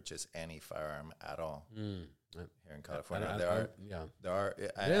 to purchase any firearm at all. Here in California, there are,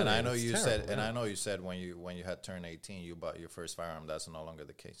 and I know you said, and I know you said when you had turned 18, you bought your first firearm. That's no longer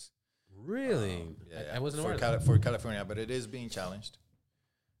the case. Really? I wasn't aware of that. For California, but it is being challenged.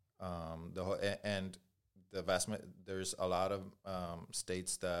 There's a lot of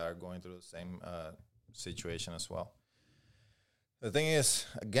states that are going through the same situation as well. The thing is,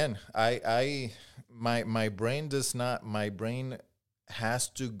 again, my brain has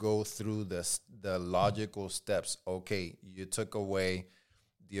to go through the logical steps. Okay, you took away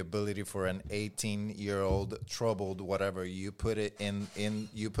the ability for an 18-year-old troubled whatever. You put it in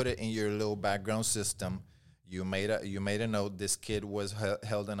your little background system. You made a note. This kid was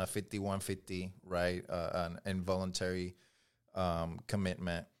held in a 5150, right? An involuntary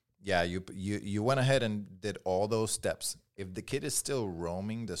commitment. Yeah, you went ahead and did all those steps. If the kid is still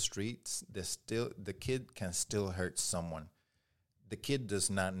roaming the streets, the kid can still hurt someone. The kid does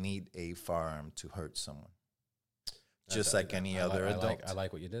not need a firearm to hurt someone, just like any other adult. I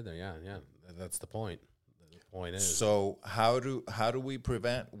like what you did there. Yeah. That's the point. The point is. So how do we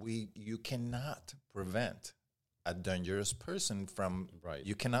prevent? You cannot prevent a dangerous person from. Right.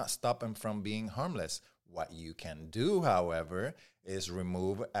 You cannot stop him from being harmless. What you can do, however, is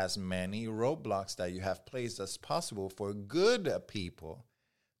remove as many roadblocks that you have placed as possible for good people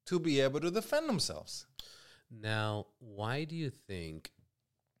to be able to defend themselves. Now, why do you think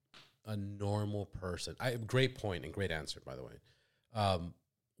a normal person... great point and great answer, by the way.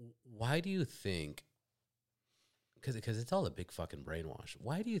 Why do you think... Because it's all a big fucking brainwash.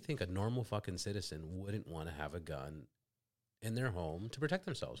 Why do you think a normal fucking citizen wouldn't want to have a gun in their home to protect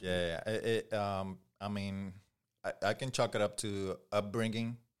themselves? Yeah. I mean, I can chalk it up to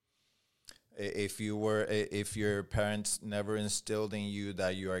upbringing. If your parents never instilled in you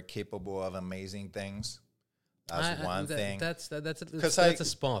that you are capable of amazing things, that's one thing. That's a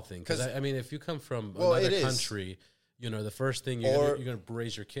small thing. Because I mean, if you come from another country, the first thing you're going to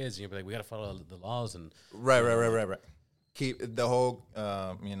raise your kids, and you're like, we got to follow the laws and right. Keep the whole,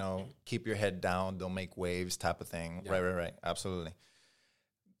 keep your head down, don't make waves type of thing. Yeah. Right. Absolutely.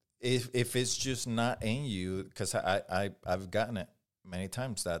 If it's just not in you, because I've gotten it many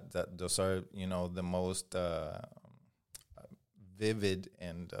times that those are the most vivid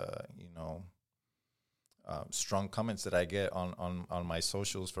and strong comments that I get on my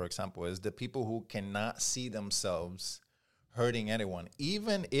socials, for example, is the people who cannot see themselves hurting anyone,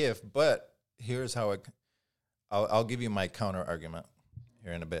 even if. But here's how I'll give you my counter argument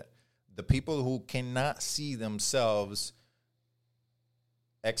here in a bit. The people who cannot see themselves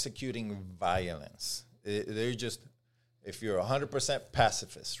executing violence, they're just, if you're 100%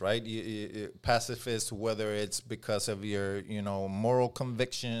 pacifist, right? You pacifist, whether it's because of your, moral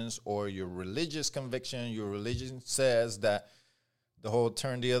convictions or your religious conviction. Your religion says that the whole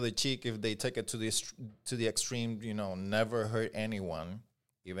turn the other cheek if they take it to the extreme, never hurt anyone,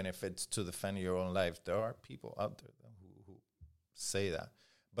 even if it's to defend your own life. There are people out there who say that.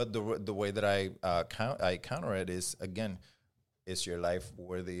 But the way that I counter it is, again, is your life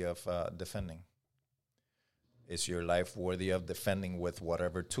worthy of defending? Is your life worthy of defending with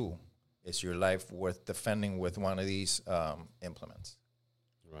whatever tool? Is your life worth defending with one of these implements?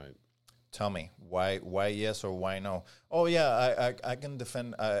 Right. Tell me why yes or why no? Oh yeah, I can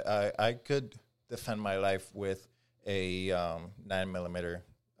defend. I could defend my life with a 9mm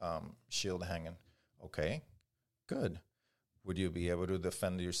shield hanging. Okay, good. Would you be able to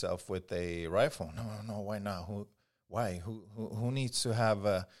defend yourself with a rifle? No. Why not? Why? Who needs to have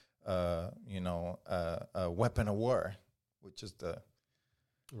a weapon of war, which is the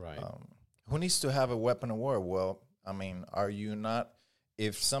right. Who needs to have a weapon of war? Well, I mean, are you not?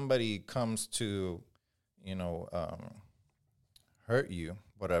 If somebody comes to, hurt you,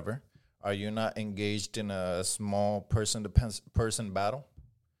 whatever, are you not engaged in a small person-to-person battle?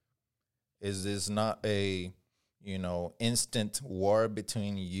 Is this not a instant war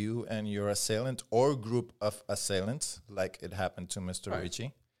between you and your assailant or group of assailants, like it happened to Mr. Right.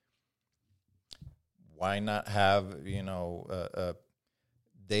 Richie. Why not have,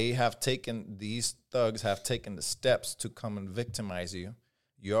 these thugs have taken the steps to come and victimize you.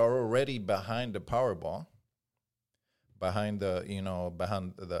 You're already behind the Powerball, behind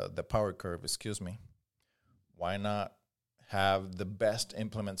the power curve, excuse me. Why not have the best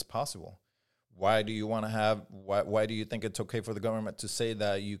implements possible? Why do you want to have, why do you think it's okay for the government to say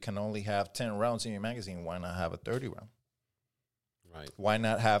that you can only have 10 rounds in your magazine? Why not have a 30 round? Right. Why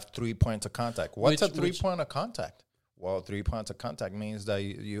not have 3 points of contact? What's a 3 point of contact? Well, 3 points of contact means that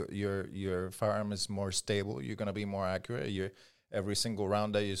your firearm is more stable. You're going to be more accurate. Every single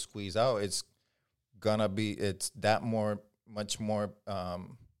round that you squeeze out, it's much more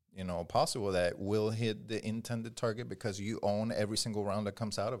possible that will hit the intended target because you own every single round that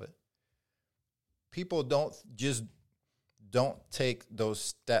comes out of it. People don't take those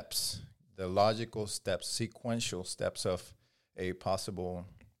steps, the logical steps, sequential steps of a possible,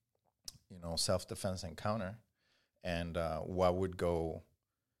 self-defense encounter, and what would go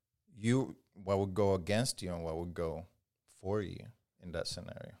against you and what would go for you in that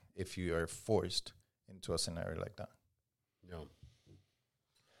scenario if you are forced into a scenario like that. No.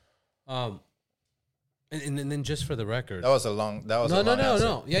 And then just for the record, that was a long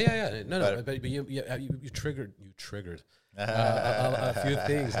answer. Yeah. No. But you triggered a few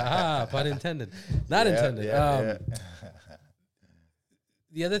things. Pun intended. Not intended.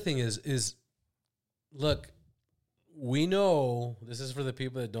 The other thing is, look, we know this is for the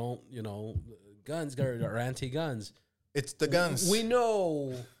people that don't, guns or anti-guns. It's the guns. We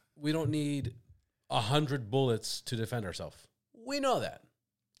know we don't need 100 bullets to defend ourselves. We know that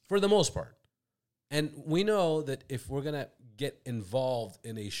for the most part. And we know that if we're going to get involved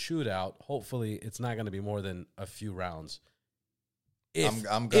in a shootout, hopefully it's not going to be more than a few rounds.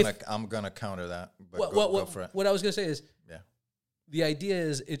 I'm gonna counter that. But go for it. What I was going to say is, the idea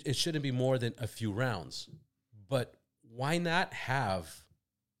is it shouldn't be more than a few rounds. But why not have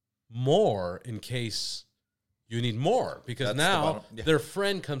more in case you need more? Because that's now their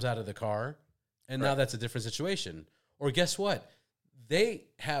friend comes out of the car, and now that's a different situation. Or guess what? They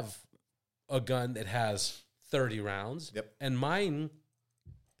have a gun that has 30 rounds. Yep. And mine,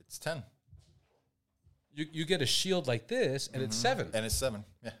 it's 10. You get a shield like this, and it's 7. And it's 7.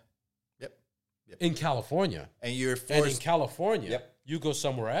 Yeah. Yep. In California. And you're forced. And in California, you go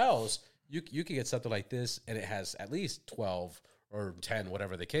somewhere else, you can get something like this, and it has at least 12 or 10,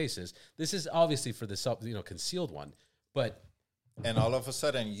 whatever the case is. This is obviously for the concealed one, but and all of a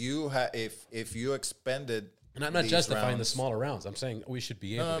sudden if you expended. And I'm not justifying the smaller rounds. I'm saying we should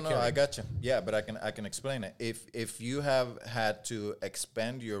be able to carry. No, I got you. Yeah, but I can explain it. If you have had to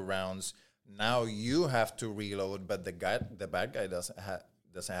expend your rounds, now you have to reload, but the bad guy doesn't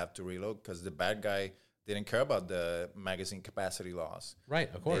have to reload because the bad guy didn't care about the magazine capacity laws.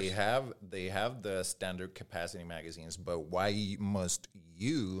 Right, of course. They have the standard capacity magazines, but why must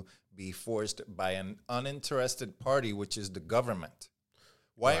you be forced by an uninterested party, which is the government?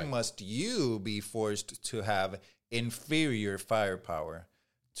 Why must you be forced to have inferior firepower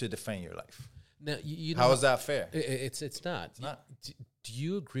to defend your life? Now, how is that fair? It's not. It's not. Do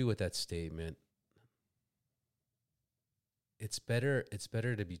you agree with that statement? It's better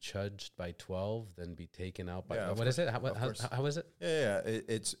to be judged by 12 than be taken out by what is it? How is it? Yeah.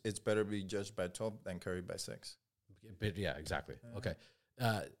 It's better to be judged by 12 than carried by 6. But yeah, exactly. Yeah. Okay.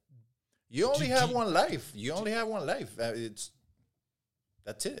 You only have one life.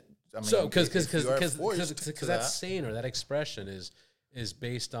 That's it. I mean, so because that saying or that expression is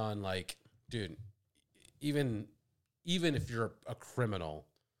based on like, dude, even if you're a criminal,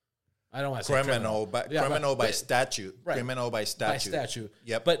 I don't want to say criminal by statute. Right. Criminal by statute. By statute.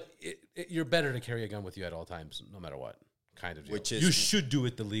 Yep. But you're better to carry a gun with you at all times, no matter what kind of deal. You should do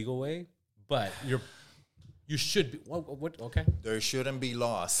it the legal way, but you should be. What? Okay. There shouldn't be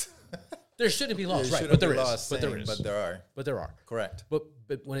laws. There shouldn't be laws, right? But there is. But there are. Correct. But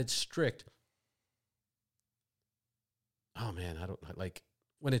when it's strict, oh man, I don't like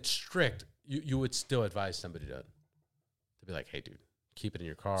when it's strict. You would still advise somebody to be like, hey, dude, keep it in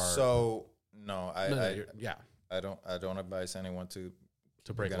your car. So no, I don't advise anyone to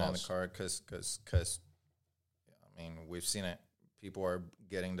break get laws in the car because I mean we've seen it. People are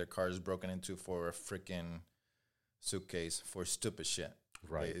getting their cars broken into for a freaking suitcase for stupid shit,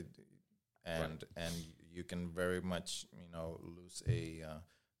 right? And you can very much lose a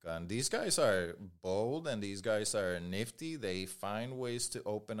gun. These guys are bold and these guys are nifty. They find ways to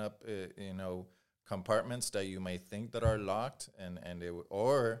open up compartments that you may think that are locked, and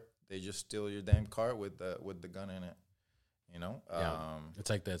They just steal your damn car with the gun in it. You know, it's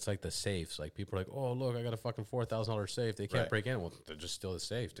like the safes. Like people are like, oh look, I got a fucking $4,000 safe. They can't break in. Well, they'll just steal the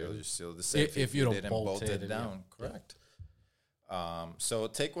safe, dude. They'll just steal the safe if you don't didn't bolt it down. Correct. So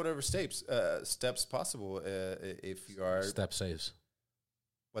take whatever steps possible if you are step saves.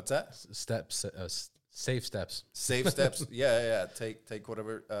 What's that? Steps, safe steps. Safe steps. Yeah. Take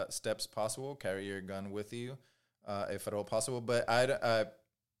whatever steps possible. Carry your gun with you, if at all possible. But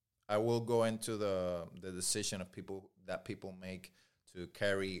I will go into the decision of people make to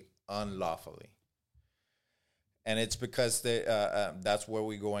carry unlawfully, and it's because that's where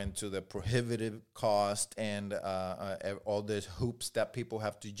we go into the prohibited cost and all the hoops that people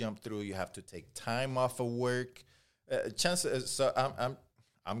have to jump through. You have to take time off of work. Chances. So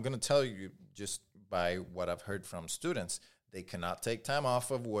I'm gonna tell you just by what I've heard from students, they cannot take time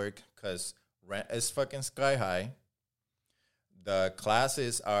off of work because rent is fucking sky high. The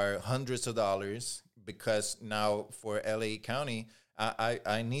classes are hundreds of dollars because now for LA County, I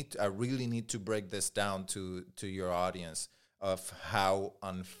really need to break this down to your audience of how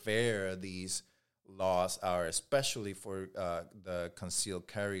unfair these laws are, especially for the concealed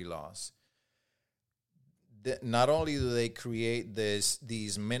carry laws. Not only do they create these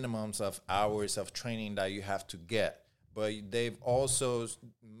minimums of hours of training that you have to get, but they've also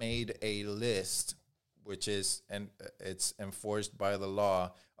made a list, which is, and it's enforced by the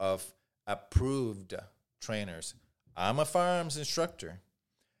law, of approved trainers. I'm a firearms instructor.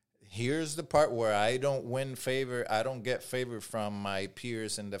 Here's the part where I don't get favor from my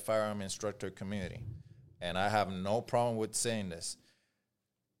peers in the firearm instructor community. And I have no problem with saying this.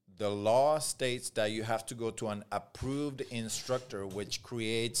 The law states that you have to go to an approved instructor, which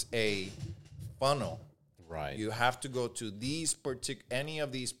creates a funnel. Right. You have to go to any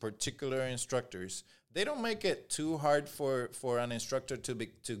of these particular instructors. They don't make it too hard for an instructor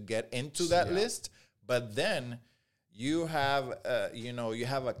to get into that list, but then you have you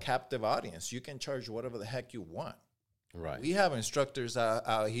have a captive audience. You can charge whatever the heck you want. Right. We have instructors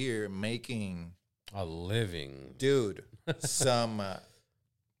out here making a living, dude. Some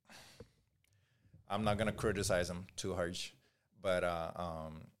I'm not gonna criticize them too harsh, but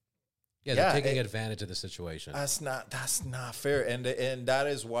they're taking advantage of the situation. That's not fair, and that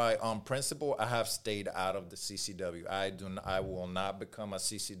is why, on principle, I have stayed out of the CCW. I will not become a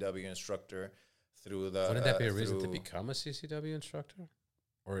CCW instructor through the. Wouldn't that be a reason to become a CCW instructor,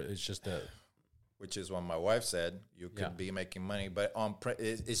 or it's just a? Which is what my wife said. You could be making money, but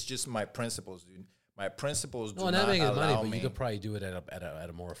it's just my principles, dude. My principles do not making allow money, me. but you could probably do it at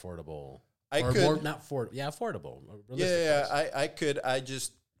a more affordable. Affordable. I could.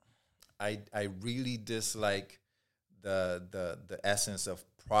 I really dislike the essence of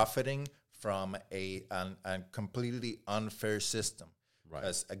profiting from a completely unfair system. Right.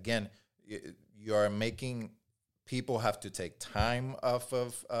 Because again, you are making people have to take time off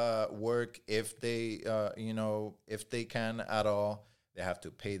of work if they if they can at all. They have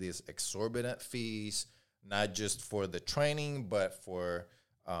to pay these exorbitant fees, not just for the training, but for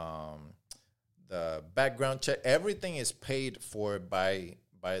the background check. Everything is paid for by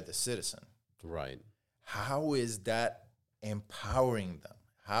the citizen. Right. How is that empowering them?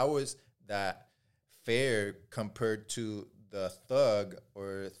 How is that fair compared to the thug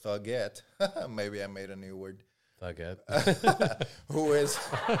or thuggette? Maybe I made a new word. Thuggette. Who is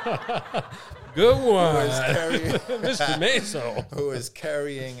good one? Who is carrying Mr. Mayso? Who is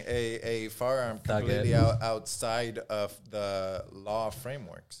carrying a firearm completely outside of the law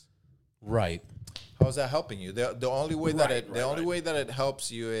frameworks? Right. How's that helping you? The only way that it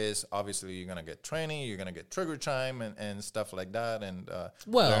helps you is obviously you're gonna get training, you're gonna get trigger time and stuff like that, and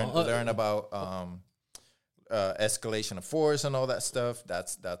learn about escalation of force and all that stuff.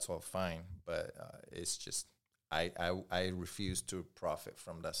 That's all fine, but it's just I refuse to profit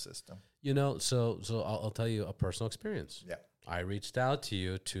from that system. So I'll tell you a personal experience. Yeah, I reached out to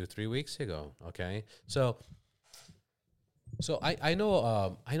you 2-3 weeks ago. Okay, so I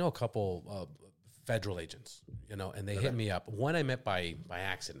know a couple federal agents, and they hit me up. One I met by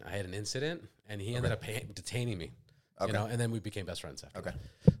accident. I had an incident, and he ended up detaining me, and then we became best friends after. Okay.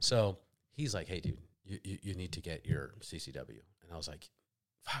 So he's like, hey, dude, you need to get your CCW. And I was like,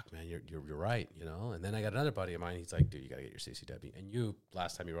 fuck, man, you're right, And then I got another buddy of mine. He's like, dude, you got to get your CCW. And you,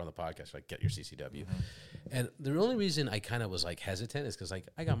 last time you were on the podcast, like, get your CCW. Mm-hmm. And the only reason I kind of was, like, hesitant is because, like,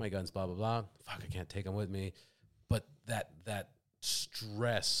 I got my guns, blah, blah, blah. Fuck, I can't take them with me. But that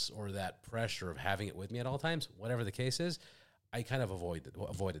stress or that pressure of having it with me at all times, whatever the case is, I kind of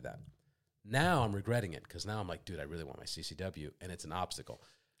avoided that. Now I'm regretting it because now I'm like, dude, I really want my CCW, and it's an obstacle.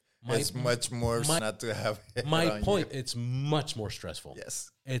 It's much more not to have it my on point, you. it's much more stressful.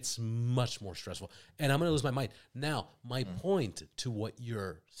 Yes. It's much more stressful. And I'm going to lose my mind. Now, my point to what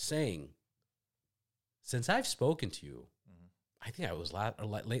you're saying, since I've spoken to you, I think I was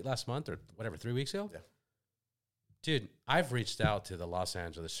late last month or whatever, 3 weeks ago. Yeah. Dude, I've reached out to the Los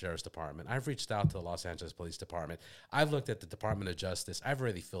Angeles Sheriff's Department. I've reached out to the Los Angeles Police Department. I've looked at the Department of Justice. I've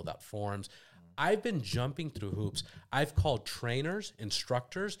already filled out forms. I've been jumping through hoops. I've called trainers,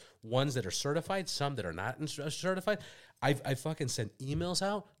 instructors, ones that are certified, some that are not certified. I've fucking sent emails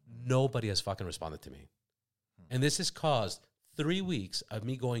out. Nobody has fucking responded to me. And this has caused 3 weeks of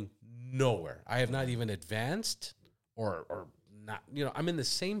me going nowhere. I have not even advanced or not, I'm in the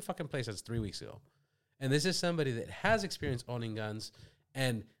same fucking place as 3 weeks ago. And this is somebody that has experience owning guns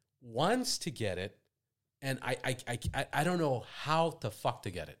and wants to get it. And I don't know how the fuck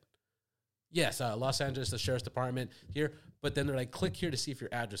to get it. Yes, Los Angeles, the Sheriff's Department here. But then they're like, click here to see if your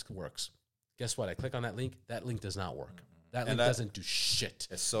address works. Guess what? I click on that link. That link does not work. That link doesn't do shit.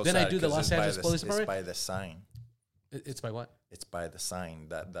 It's so then sad I do the Los Angeles Police Department. It's by the sign. It's by what? It's by the sign.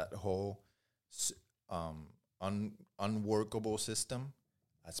 That whole unworkable system.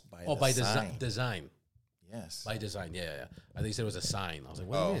 That's by the by sign. design. Yes. By design, yeah. I think you said it was a sign. I was like,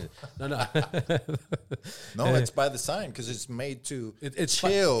 what do you mean? No. No, it's by the sign because it's made to it's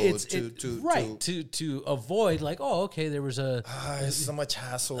chill. To avoid like, okay, there was it's so much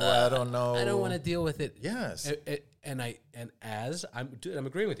hassle. I don't know. I don't want to deal with it. Yes. And as I'm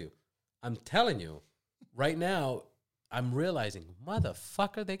agreeing with you. I'm telling you, right now, I'm realizing,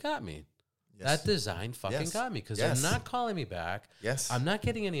 motherfucker, they got me. Yes. That design fucking got me because they're not calling me back. Yes. I'm not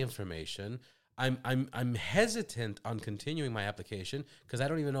getting any information. I'm hesitant on continuing my application because I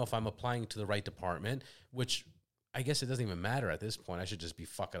don't even know if I'm applying to the right department, which I guess it doesn't even matter at this point. I should just be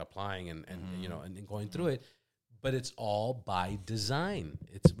fucking applying and going through it. But it's all by design.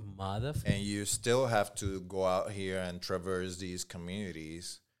 It's motherfucker. And you still have to go out here and traverse these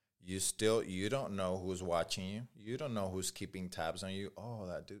communities. You don't know who's watching you. You don't know who's keeping tabs on you. Oh,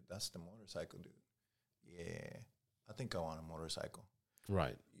 that dude, that's the motorcycle dude. Yeah, I think I want a motorcycle.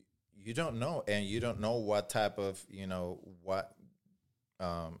 Right. You don't know, and you don't know what type of, what.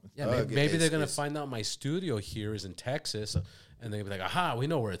 Maybe they're going to find out my studio here is in Texas, and they'll be like, aha, we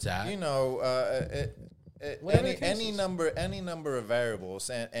know where it's at. Any number of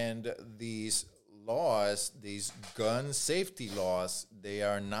variables, and these laws, these gun safety laws, they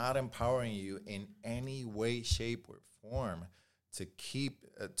are not empowering you in any way, shape, or form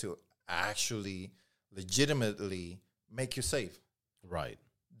to actually legitimately make you safe. Right.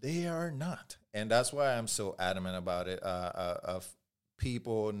 They are not. And that's why I'm so adamant about it, of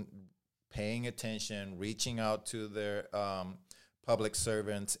people paying attention, reaching out to their public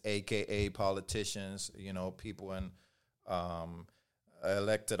servants, a.k.a. politicians, people in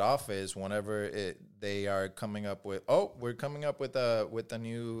elected office, whenever they are coming up with, we're coming up with a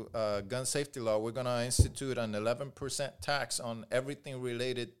new gun safety law. We're going to institute an 11% tax on everything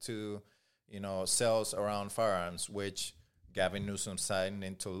related to, sales around firearms, which Gavin Newsom signed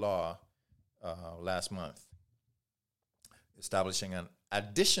into law last month, establishing an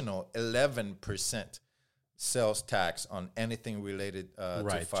additional 11% sales tax on anything related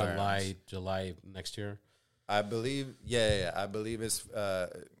to firearms. July next year. I believe, I believe it's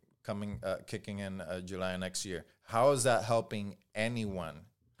kicking in July next year. How is that helping anyone?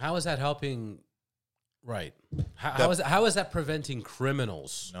 How is that helping? Right. How is that preventing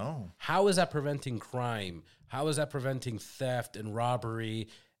criminals? No. How is that preventing crime? How is that preventing theft and robbery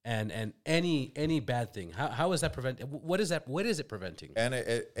and any bad thing? How is that preventing? What is that? What is it preventing? And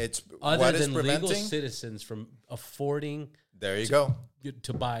it's other what than is preventing? Legal citizens from affording. There you go.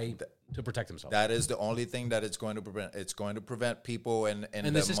 To buy to protect themselves. That is the only thing that it's going to prevent. It's going to prevent people and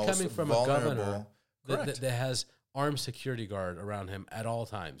this is coming from a governor that has armed security guard around him at all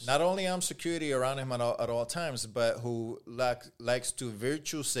times. Not only armed security around him at all times, but who likes to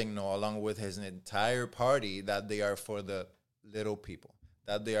virtue signal along with his entire party that they are for the little people,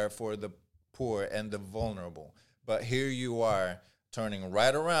 that they are for the poor and the vulnerable. But here you are turning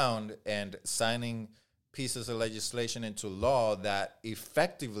right around and signing pieces of legislation into law that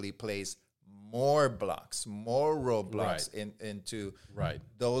effectively place more blocks, more roadblocks into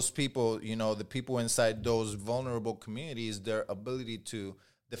those people, the people inside those vulnerable communities, their ability to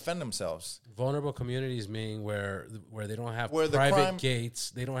defend themselves. Vulnerable communities meaning where they don't have private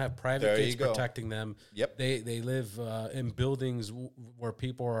gates. They don't have private gates protecting them. Yep. They live in buildings where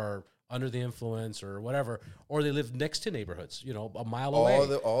people are under the influence or whatever, or they live next to neighborhoods, a mile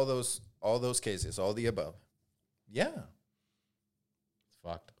away. All those cases, all the above. Yeah. It's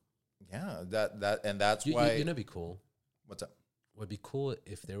fucked. Yeah, and that's why. It'd be cool. What's up? would be cool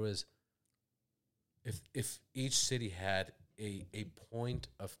if there was, if each city had a point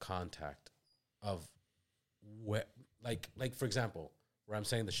of contact of where, like for example, where I'm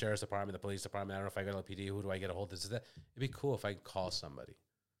saying the sheriff's department, the police department, I don't know if I go to LPD, who do I get a hold of? This is that. It'd be cool if I could call somebody.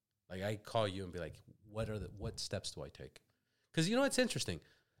 Like I call you and be like, what steps do I take? Because you know what's interesting?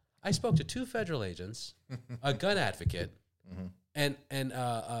 I spoke to 2 federal agents, a gun advocate, and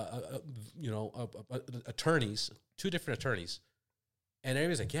attorneys, 2 different attorneys, and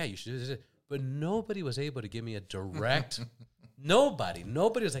everybody's like, yeah, you should do this. But nobody was able to give me a direct. Nobody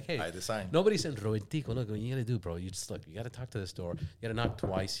was like, hey, I design. Nobody said, Robertico, look, what you got to do, bro, you just look, you got to talk to the store. You got to knock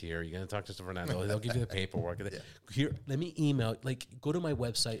twice here. You got to talk to Mr. Fernando. They'll give you the paperwork. Yeah. Here, let me email, like, go to my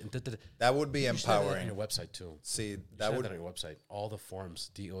website. And that would be empowering. That on your website, too. See, that would. That on your website. All the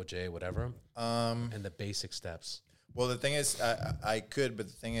forms, DOJ, whatever, and the basic steps. Well, the thing is, I could, but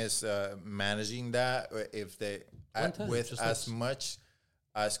the thing is, managing that, if they, with as much,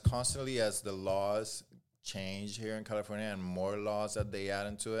 as constantly as the laws change here in California and more laws that they add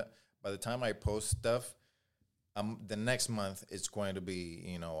into it, by the time I post stuff, the next month it's going to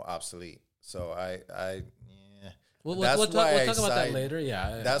be, obsolete. So we'll talk about that later.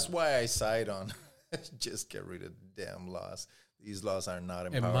 Yeah, that's why I side on just get rid of the damn laws. These laws are not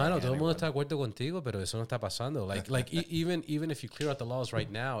empowering. Hermano, todo el mundo está acuerdo contigo, pero eso no está pasando. Like even if you clear out the laws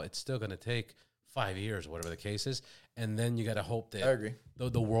right now, it's still going to take 5 years, whatever the case is, and then you got to hope that I agree.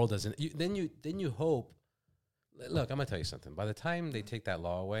 The world doesn't. Then you hope. Look, I'm gonna tell you something. By the time they take that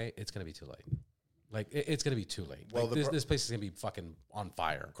law away, it's gonna be too late. Like it's gonna be too late. Well, like, this place is gonna be fucking on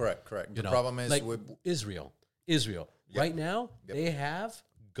fire. Correct. The problem is like Israel. Yep. Right now, they have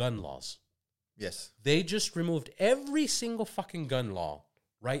gun laws. Yes. They just removed every single fucking gun law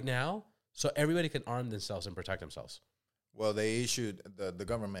right now, so everybody can arm themselves and protect themselves. Well, the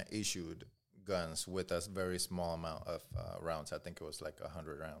government issued guns with a very small amount of rounds. I think it was like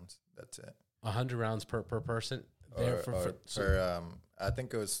 100 rounds. That's it. 100 rounds per person. I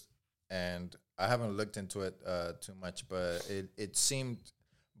think it was, and I haven't looked into it too much, but it seemed,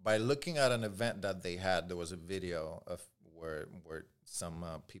 by looking at an event that they had, there was a video of where some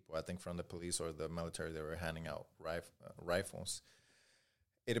people, I think from the police or the military, they were handing out rifles.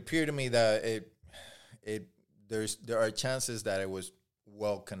 It appeared to me that there are chances that it was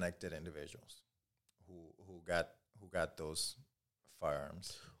well-connected individuals who got those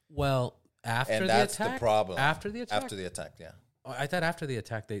firearms. Well, after that's the attack, the problem. After the attack, yeah. I thought after the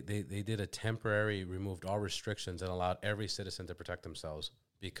attack, they did a temporary, removed all restrictions and allowed every citizen to protect themselves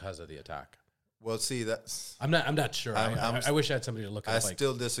because of the attack. Well, see, that's I'm not sure. I wish I had somebody to look at. I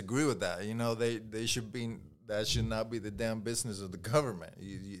still disagree with that. They should be. That should not be the damn business of the government.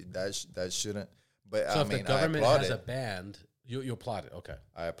 That shouldn't. But so if the government has a band, you applaud it. Okay,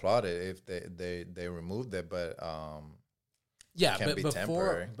 I applaud it if they removed it, but yeah, but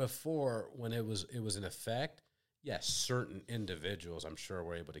before when it was in effect, yes, certain individuals I'm sure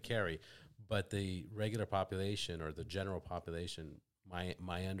were able to carry, but the regular population or the general population,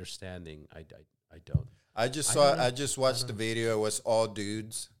 my understanding, I don't. I just watched the video. It was all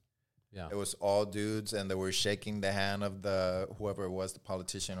dudes. Yeah, it was all dudes, and they were shaking the hand of whoever it was, the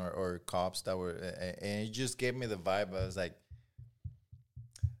politician or cops that were, and it just gave me the vibe. I was like,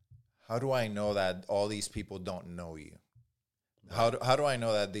 how do I know that all these people don't know you? How do I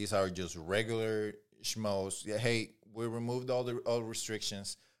know that these are just regular schmoes? Yeah, hey, we removed all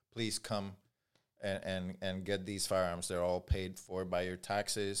restrictions. Please come and get these firearms. They're all paid for by your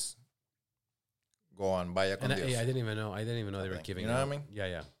taxes. Go on, buy a. And I didn't even know they were giving. You know what I mean?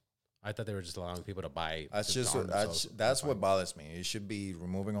 Yeah. I thought they were just allowing people to buy. That's what bothers me. It should be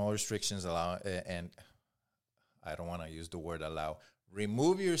removing all restrictions, and I don't want to use the word allow.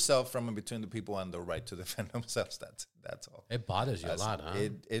 Remove yourself from in between the people and the right to defend themselves. That's all. It bothers you a lot, huh?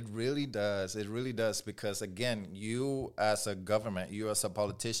 It really does. It really does, because again, you as a government, you as a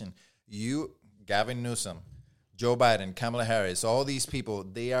politician, Gavin Newsom, Joe Biden, Kamala Harris, all these people,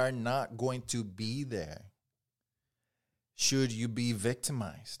 they are not going to be there. Should you be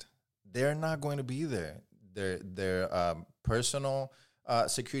victimized? They're not going to be there. Their personal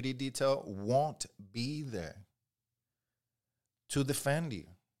security detail won't be there to defend you.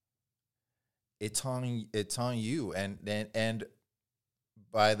 It's on you, and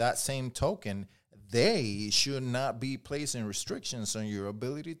by that same token, they should not be placing restrictions on your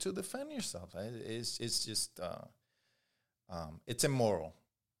ability to defend yourself. It's just it's immoral.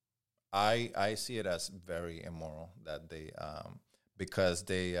 I see it as very immoral that they because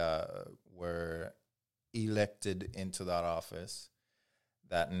they were elected into that office,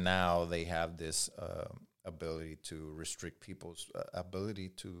 that now they have this ability to restrict people's ability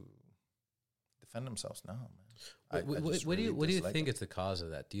to defend themselves now, man. What do you think it's the cause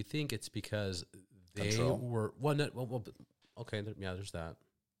of that? Do you think it's because they Control. were okay? Yeah, there's that.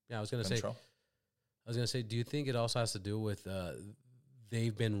 Yeah, I was gonna say. Do you think it also has to do with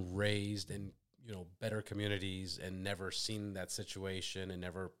they've been raised in better communities and never seen that situation and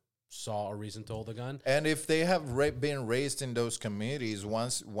never saw a reason to hold a gun? And if they have been raised in those communities,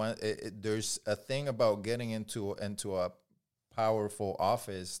 there's a thing about getting into a powerful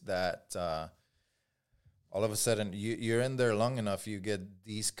office that all of a sudden you're in there long enough, you get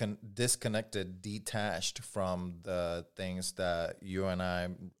disconnected, detached from the things that you and I,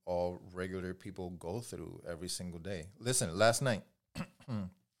 all regular people, go through every single day. Listen, last night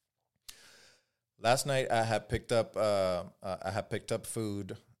I had picked up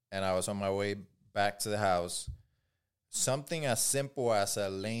food, and I was on my way back to the house. Something as simple as a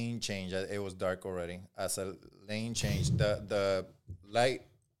lane change. It was dark already. As a lane change, the light.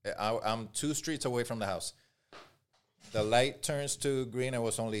 I'm 2 streets away from the house. The light turns to green. It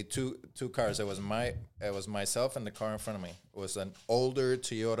was only two cars. It was myself and the car in front of me. It was an older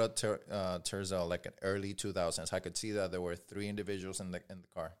Toyota Tercel, like an early 2000s. I could see that there were 3 individuals in the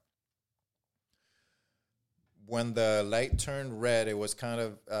car. When the light turned red, it was kind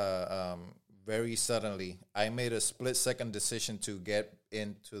of very suddenly. I made a split-second decision to get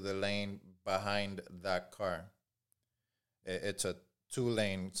into the lane behind that car. It's a 2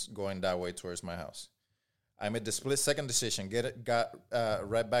 lanes going that way towards my house. I made the split-second decision, got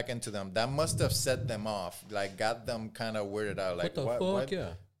right back into them. That must have set them off, like got them kind of weirded out. Like, what the fuck?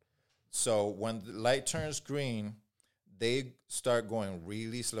 Yeah. So when the light turns green, they start going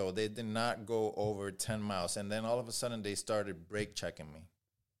really slow. They did not go over 10 miles. And then all of a sudden, they started brake checking me.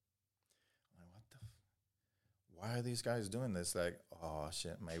 I'm like, why are these guys doing this? Like, oh,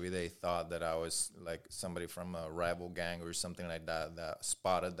 shit. Maybe they thought that I was like somebody from a rival gang or something like that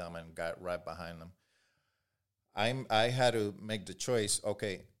spotted them and got right behind them. I had to make the choice.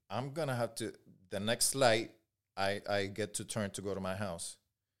 Okay, I'm going to have to, the next light, I get to turn to go to my house.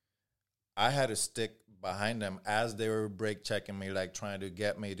 I had to stick behind them as they were brake checking me, like trying to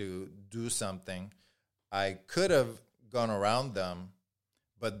get me to do something. I could have gone around them,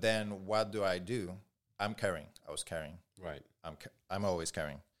 but then what do? I'm carrying. I was carrying. Right. I'm always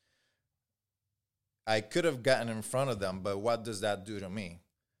carrying. I could have gotten in front of them, but what does that do to me?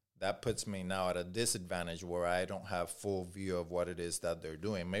 That puts me now at a disadvantage where I don't have full view of what it is that they're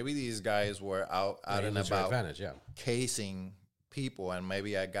doing. Maybe these guys were out and about casing people, and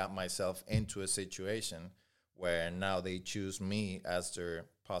maybe I got myself into a situation where now they choose me as their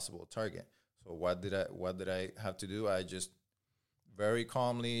possible target. So what did I have to do? I just very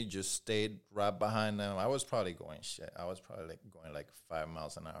calmly just stayed right behind them. I was probably going going like 5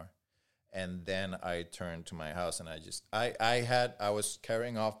 miles an hour. And then I turned to my house, and I was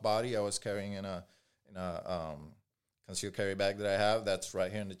carrying off body. I was carrying in a concealed carry bag that I have that's right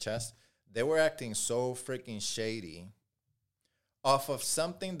here in the chest. They were acting so freaking shady off of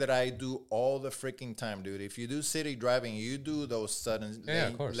something that I do all the freaking time, dude. If you do city driving, you do those sudden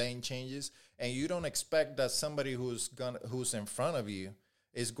lane changes, and you don't expect that somebody who's in front of you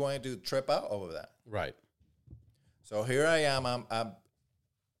is going to trip out over that. Right. So here I am.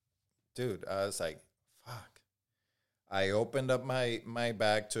 Dude, I was like, fuck. I opened up my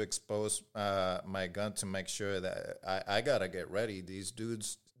bag to expose my gun to make sure that I got to get ready. These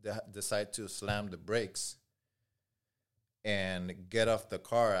dudes decide to slam the brakes and get off the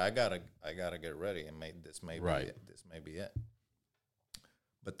car. I gotta get ready, and this may be it.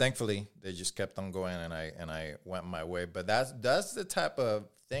 But thankfully, they just kept on going, and I went my way. But that's the type of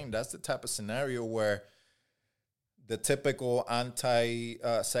thing. That's the type of scenario where the typical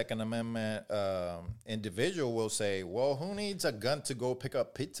anti-Second Amendment individual will say, well, who needs a gun to go pick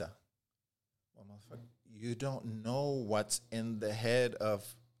up pizza? Well, motherfucker, you don't know what's in the head of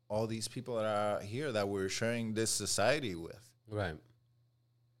all these people that are here that we're sharing this society with. Right.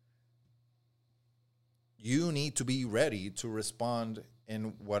 You need to be ready to respond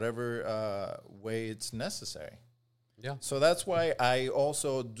in whatever way it's necessary. Yeah. So that's why I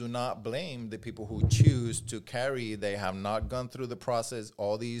also do not blame the people who choose to carry. They have not gone through the process,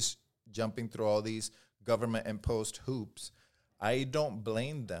 jumping through all these government-imposed hoops. I don't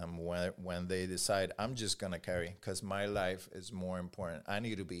blame them when they decide, I'm just going to carry because my life is more important. I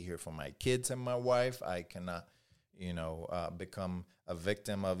need to be here for my kids and my wife. I cannot, become a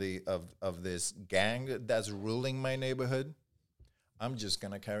victim of this gang that's ruling my neighborhood. I'm just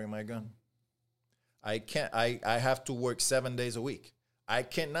going to carry my gun. I can't. I have to work 7 days a week. I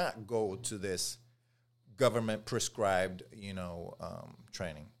cannot go to this government prescribed,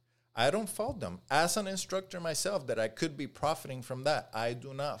 training. I don't fault them. As an instructor myself, that I could be profiting from that, I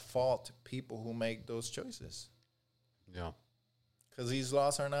do not fault people who make those choices. Yeah. Because these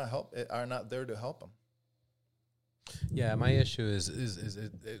laws are not there to help them. Yeah, my issue is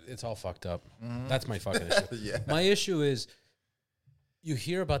it's all fucked up. Mm-hmm. That's my fucking issue. Yeah. My issue is you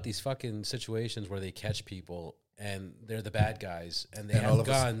hear about these fucking situations where they catch people and they're the bad guys and they have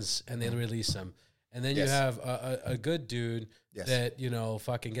guns and they release them. And then you have a good dude that, you know,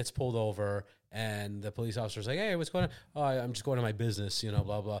 fucking gets pulled over and the police officer's like, hey, what's going on? Oh, I'm just going to my business, you know,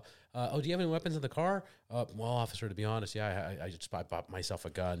 blah, blah. Do you have any weapons in the car? Well, officer, to be honest, I just bought myself a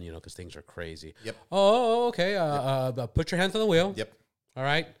gun, you know, because things are crazy. Yep. Oh, okay. Put your hands on the wheel. Yep. All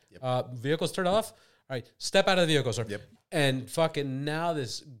right. Yep. Vehicle's turned off. All right. Step out of the vehicle, sir. Yep. And fucking now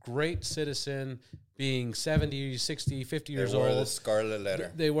this great citizen being 70, 60, 50 years old. They wear the scarlet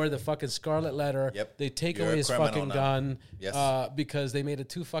letter. They wear the fucking scarlet letter. Yep. They take away his fucking gun yes. Because they made it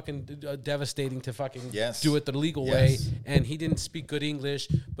too fucking devastating to fucking yes. do it the legal yes. way. And he didn't speak good English,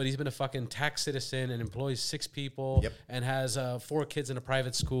 but he's been a fucking tax citizen and employs 6 people yep. and has 4 kids in a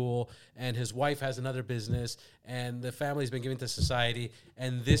private school. And his wife has another business. And the family's been given to society.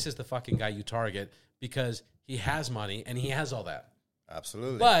 And this is the fucking guy you target because he has money and he has all that.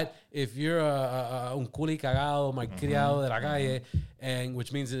 Absolutely. But if you're un culi cagado, malcriado de la calle, and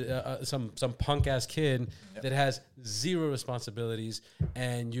which means some punk ass kid yep. that has 0 responsibilities,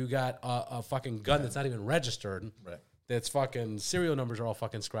 and you got a fucking gun that's not even registered, right. that's fucking serial numbers are all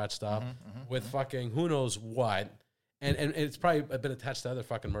fucking scratched up with fucking who knows what, and it's probably been attached to other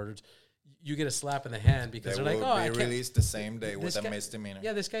fucking murders. You get a slap in the hand because they're like, oh, I can't. Released the same day with a misdemeanor.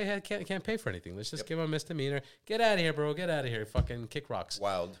 Yeah, this guy can't pay for anything. Let's just give him a misdemeanor. Get out of here, bro. Get out of here. Fucking kick rocks.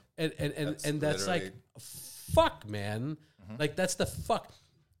 Wild. And that's like, fuck, man. Like, that's the fuck.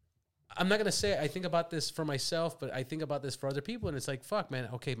 I'm not going to say I think about this for myself, but I think about this for other people. And it's like, fuck, man.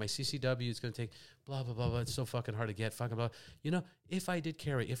 Okay, my CCW is going to take blah, blah, blah, blah. It's so fucking hard to get. Fucking blah. You know, if I did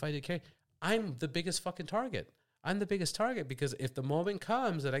carry, I'm the biggest fucking target. I'm the biggest target because if the moment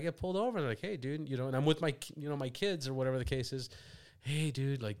comes that I get pulled over and they're like, hey, dude, you know, and I'm with my, you know, my kids or whatever the case is, hey,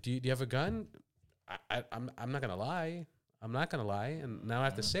 dude, like, do you have a gun? I'm not gonna lie. I'm not gonna lie, and now I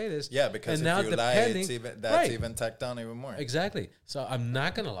have to say this. Yeah, because and if now you lie, it's even tacked on even more. Exactly. So I'm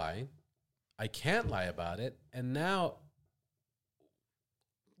not gonna lie. I can't lie about it, and now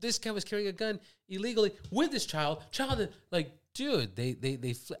this guy was carrying a gun illegally with this child. Like. Dude,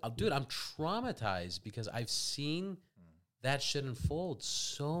 dude, I'm traumatized because I've seen that shit unfold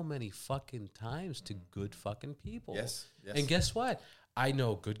so many fucking times to good fucking people. Yes. And guess what? I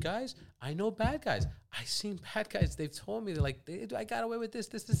know good guys. I know bad guys. I've seen bad guys. They've told me, they're like, I got away with this.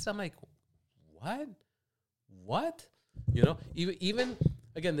 I'm like, what? You know, even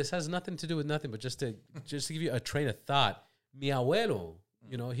again, this has nothing to do with nothing, but just to give you a train of thought, mi abuelo,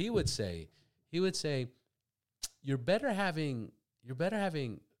 you know, he would say, you're better having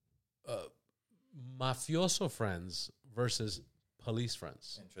mafioso friends versus police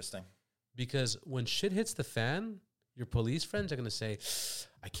friends. Interesting. Because when shit hits the fan, your police friends are going to say,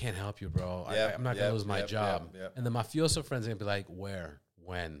 I can't help you, bro. I'm not going to lose my job. Yep. And the mafioso friends are going to be like, where,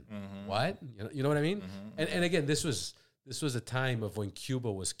 when, what? You know what I mean? And again, this was a time of when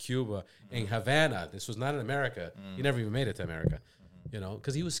Cuba was Cuba. In Havana, this was not in America. He never even made it to America, you know,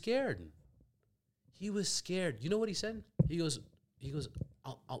 because he was scared. He was scared. You know what he said? He goes,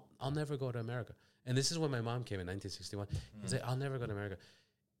 I'll never go to America. And this is when my mom came in 1961. He's like, I'll never go to America.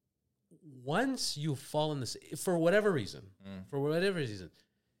 Once you fall in this, for whatever reason,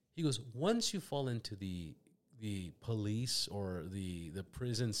 he goes, once you fall into the police or the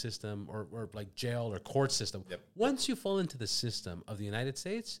prison system or like jail or court system, once you fall into the system of the United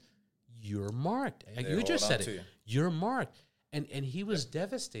States, you're marked. You just said it. You're marked. And he was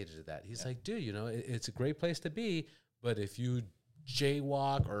devastated at that. He's like, dude, you know, it's a great place to be, but if you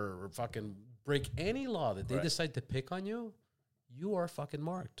jaywalk or fucking break any law that they decide to pick on you, you are fucking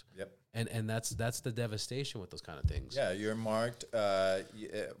marked. Yep. And that's the devastation with those kind of things. Yeah, you're marked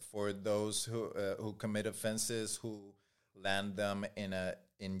for those who commit offenses, who land them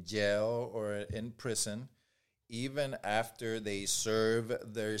in jail or in prison. Even after they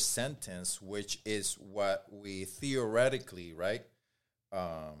serve their sentence, which is what we theoretically, right,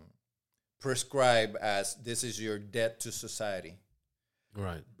 prescribe as this is your debt to society.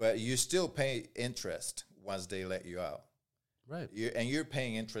 Right. But you still pay interest once they let you out. Right. You're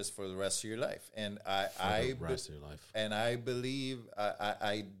paying interest for the rest of your life. And I believe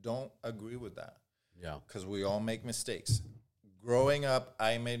I don't agree with that. Yeah. Because we all make mistakes. Growing up,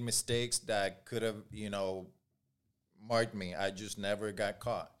 I made mistakes that could have, marked me. I just never got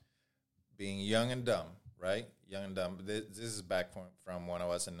caught. Being young and dumb, right? young and dumb. This is back from when I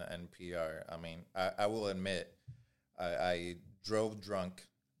was in NPR. I mean, I will admit, I drove drunk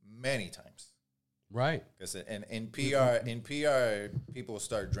many times. Right. Because in PR, people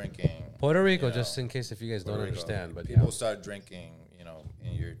start drinking. Puerto Rico, just in case if you guys don't understand, but people start drinking,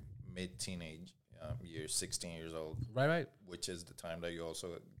 in your mid-teenage years, 16 years old. Right. Which is the time that you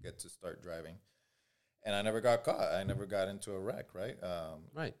also get to start driving. And I never got caught. I never got into a wreck, right?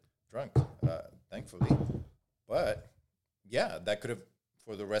 Right. Drunk, thankfully. But, yeah, that could have,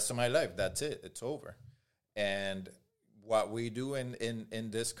 for the rest of my life, that's it. It's over. And what we do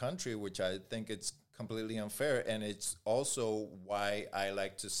in this country, which I think it's completely unfair, and it's also why I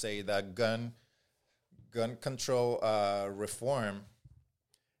like to say that gun control reform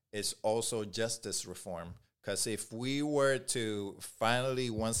is also justice reform. Because if we were to finally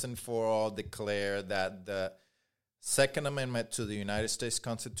once and for all declare that the Second Amendment to the United States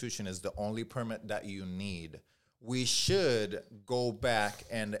Constitution is the only permit that you need, we should go back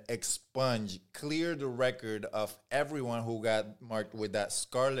and clear the record of everyone who got marked with that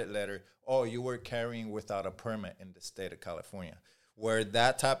scarlet letter. Oh, you were carrying without a permit in the state of California, where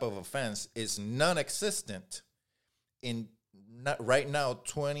that type of offense is non-existent in right now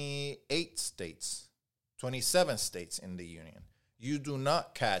 28 states, 27 states in the union. You do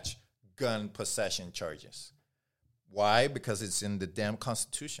not catch gun possession charges. Why? Because it's in the damn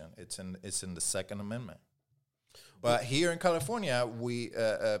Constitution. It's in the Second Amendment. But here in California, we,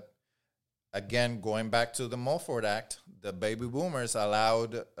 again, going back to the Mulford Act, the baby boomers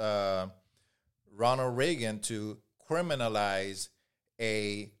allowed Ronald Reagan to criminalize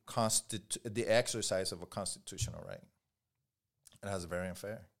the exercise of a constitutional right. And that's very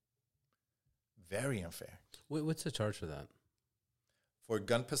unfair. Very unfair. What's the charge for that? For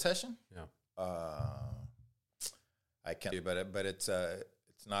gun possession? Yeah. I can't, but it's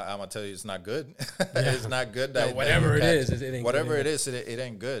not. I'm gonna tell you, it's not good. It's not good. That, whatever it is, it ain't whatever good. It is, it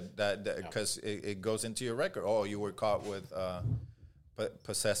ain't good. That because it goes into your record. Oh, you were caught with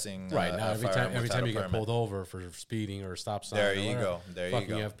possessing. Right now, every time you get pulled over for speeding or stop sign. There you go.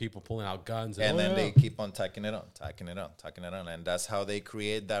 You have people pulling out guns, and then they keep on tacking it on, and that's how they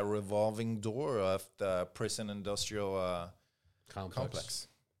create that revolving door of the prison industrial complex.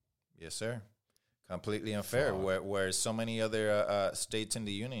 Yes, sir. Completely unfair. Where so many other states in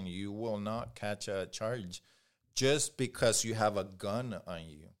the union, you will not catch a charge just because you have a gun on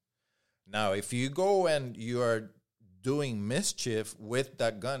you. Now, if you go and you are doing mischief with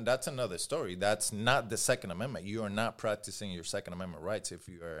that gun, that's another story. That's not the Second Amendment. You are not practicing your Second Amendment rights if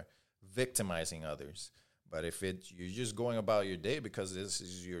you are victimizing others. But if you're just going about your day because this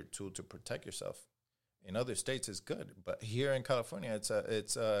is your tool to protect yourself. In other states, it's good, but here in California, it's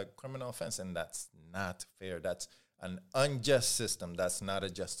a criminal offense, and that's not fair. That's an unjust system. That's not a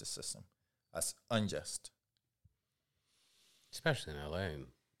justice system. That's unjust. Especially in LA,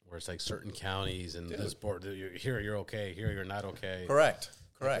 where it's like certain counties and this board. Here you're okay. Here you're not okay. Correct.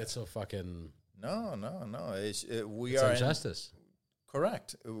 It's so fucking no. It's injustice.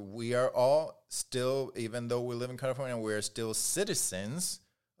 Correct. We are all still, even though we live in California, we are still citizens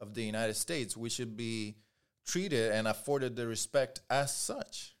of the United States. We should be treated and afforded the respect as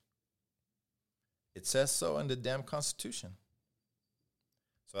such. It says so in the damn Constitution.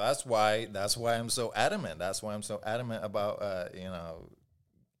 So that's why I'm so adamant. That's why I'm so adamant about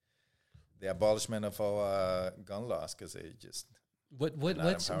the abolishment of all gun laws, because it just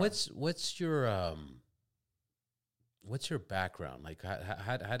what's your background? Like,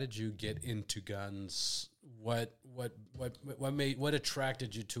 how did you get into guns? What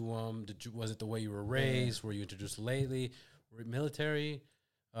attracted you to them? Was it the way you were raised? Were you introduced lately? Were you military?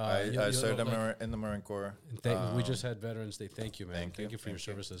 I served in the Marine Corps. We just had Veterans Day. Thank you, man. Thank you for your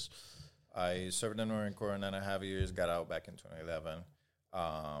services. I served in the Marine Corps 9.5 years. Got out back in 2011.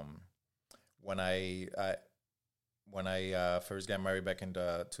 When I first got married back in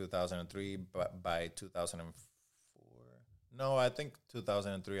 2003, but by 2004. No, I think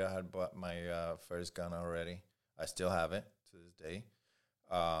 2003 I had bought my first gun already. I still have it to this day.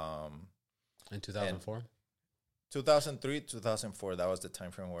 In 2004? 2003, 2004, that was the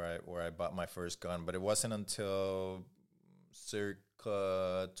time frame where I bought my first gun. But it wasn't until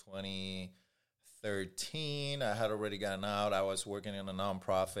circa 2013 I had already gotten out. I was working in a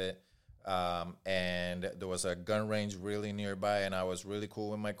nonprofit, and there was a gun range really nearby, and I was really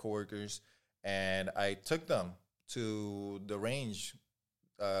cool with my coworkers. And I took them to the range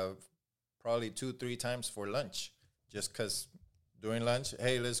probably 2-3 times for lunch, just because during lunch,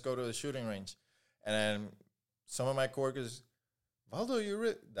 hey, let's go to the shooting range. And then some of my coworkers,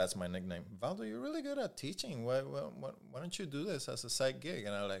 Valdo, that's my nickname. Valdo, you're really good at teaching. Why don't you do this as a side gig?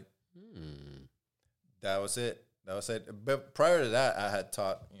 And I'm like, That was it. But prior to that, I had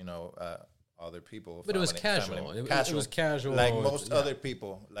taught, other people. But it was casual. It was casual. Like most other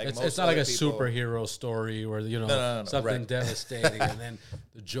people. It's not like a superhero story where, No, something right. devastating and then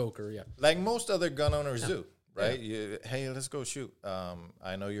the Joker, yeah. Like most other gun owners do, right? Hey, let's go shoot.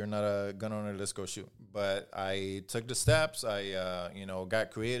 I know you're not a gun owner. Let's go shoot. But I took the steps. I,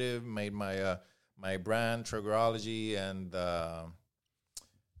 got creative, made my my brand, Triggerology, and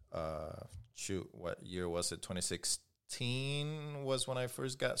what year was it? 2016 was when I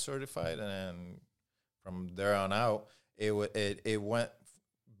first got certified, and then from there on out, it went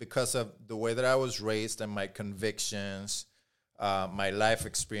because of the way that I was raised and my convictions, my life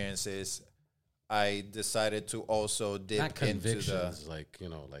experiences. I decided to also dip into the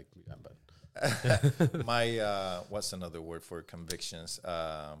my what's another word for convictions?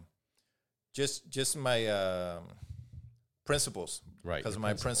 Just my principles, right? Because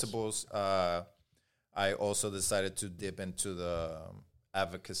my principles. I also decided to dip into the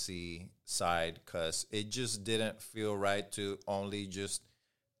advocacy side because it just didn't feel right to only just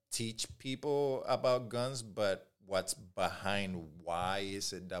teach people about guns, but what's behind why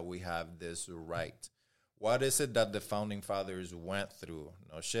is it that we have this right? What is it that the founding fathers went through?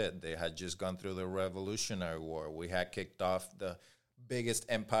 No shit. They had just gone through the Revolutionary War. We had kicked off the biggest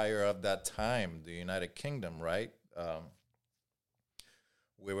empire of that time, the United Kingdom, right?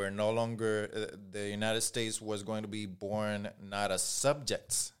 We were no longer, the United States was going to be born not as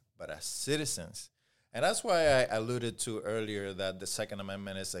subjects, but as citizens. And that's why I alluded to earlier that the Second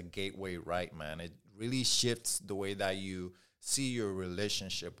Amendment is a gateway right, man. It really shifts the way that you see your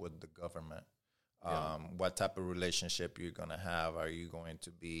relationship with the government. What type of relationship you're going to have. Are you going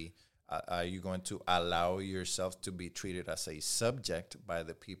to allow yourself to be treated as a subject by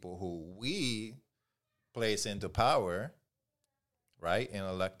the people who we place into power, right, in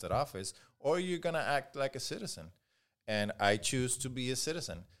elected office, or you're going to act like a citizen? And I choose to be a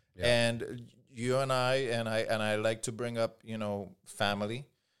citizen. Yeah. And you and I like to bring up, family.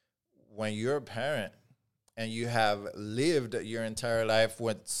 When you're a parent and you have lived your entire life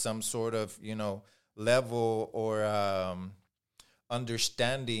with some sort of, level or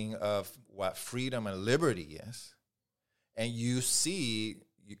understanding of what freedom and liberty is, and you see,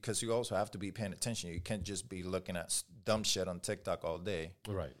 because you also have to be paying attention. You can't just be looking at dumb shit on TikTok all day.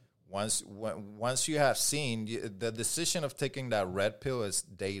 Right. Once you have seen, the decision of taking that red pill is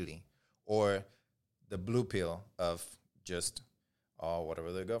daily, or the blue pill of just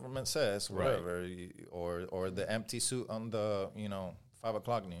whatever the government says, whatever, right. or the empty suit on the 5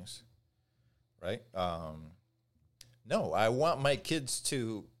 o'clock news, right? No, I want my kids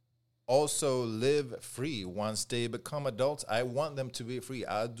to also live free. Once they become adults, I want them to be free.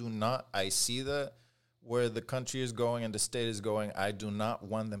 I see that where the country is going and the state is going. I do not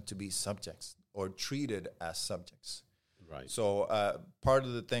want them to be subjects or treated as subjects. Right. So part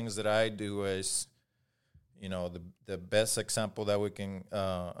of the things that I do is, the best example that we can,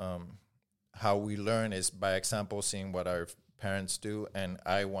 how we learn is by example, seeing what our parents do. And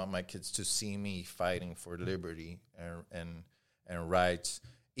I want my kids to see me fighting for liberty and rights,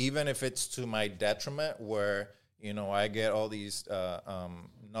 even if it's to my detriment, where, I get all these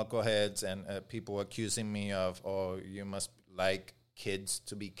knuckleheads and people accusing me of, you must like kids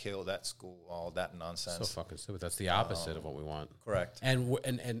to be killed at school, all that nonsense. So fucking stupid. That's the opposite of what we want. Correct.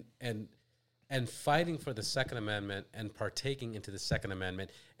 And fighting for the Second Amendment and partaking into the Second Amendment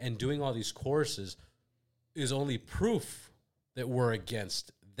and doing all these courses is only proof that we're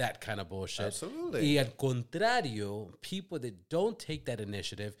against that kind of bullshit. Absolutely. Y al contrario, people that don't take that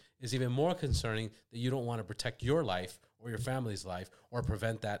initiative is even more concerning, that you don't want to protect your life or your family's life or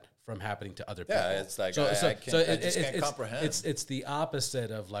prevent that from happening to other people. Yeah, it's like I just can't comprehend. It's the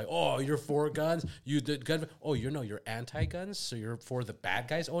opposite of like, oh, you're for guns, you did gun. Oh, you're anti-guns, so you're for the bad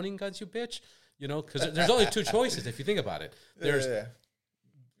guys owning guns, you bitch. Because there's only two choices if you think about it. There's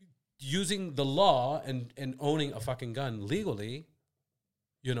using the law and owning a fucking gun legally,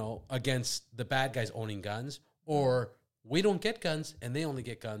 against the bad guys owning guns, or we don't get guns and they only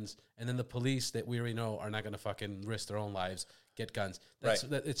get guns, and then the police that we already know are not going to fucking risk their own lives get guns.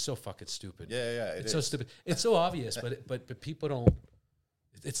 It's so fucking stupid. Yeah, it's so stupid. It's so obvious, but people don't.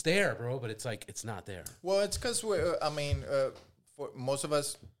 It's there, bro, but it's like it's not there. Well, it's because for most of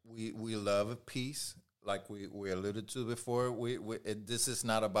us, we love peace. Like we alluded to before, this is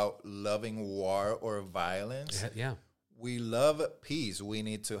not about loving war or violence. Yeah. We love peace. We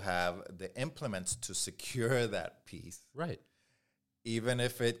need to have the implements to secure that peace. Right. Even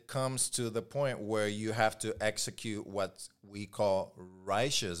if it comes to the point where you have to execute what we call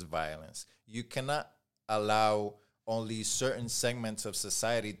righteous violence. You cannot allow only certain segments of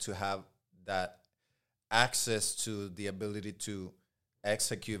society to have that access to the ability to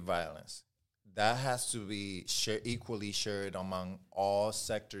execute violence. That has to be equally shared among all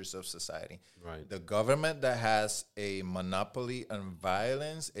sectors of society. Right. The government that has a monopoly on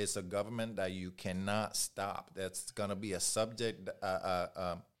violence is a government that you cannot stop. That's going to be a subject,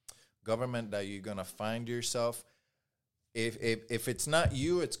 government that you're going to find yourself. If it's not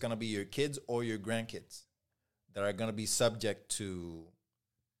you, it's going to be your kids or your grandkids that are going to be subject to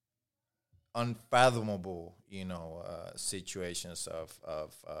unfathomable, situations of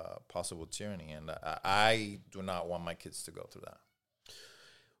possible tyranny, and I do not want my kids to go through that.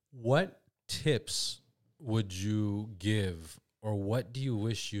 What tips would you give, or what do you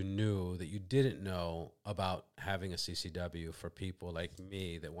wish you knew that you didn't know about having a CCW for people like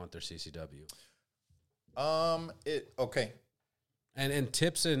me that want their CCW? Okay, and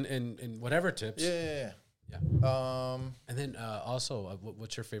tips and whatever tips. Yeah. And then also,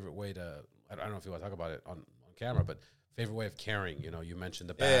 what's your favorite way to? I don't know if you want to talk about it on camera, but favorite way of carrying. You mentioned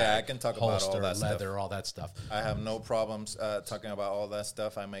the bag. Yeah, I can talk holster, about all that leather, stuff. all that stuff. I have no problems talking about all that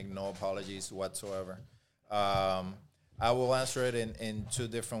stuff. I make no apologies whatsoever. I will answer it in two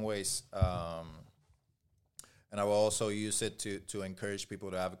different ways, and I will also use it to encourage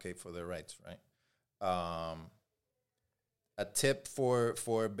people to advocate for their rights. Right. A tip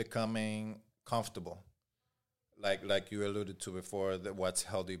for becoming comfortable. Like you alluded to before, that what's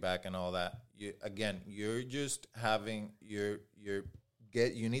held you back and all that. You're just having you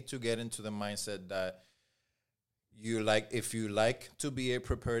need to get into the mindset that if you like to be a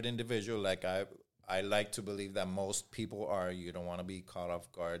prepared individual, like I like to believe that most people are. You don't want to be caught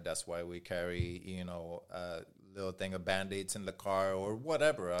off guard. That's why we carry a little thing of Band-Aids in the car or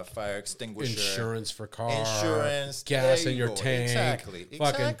whatever, a fire extinguisher, insurance for car, insurance, gas in your tank, exactly,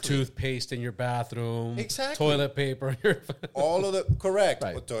 fucking toothpaste in your bathroom, exactly, toilet paper, all of the correct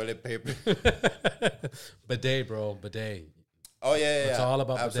right. Toilet paper, bidet, bro, bidet. Oh yeah. It's all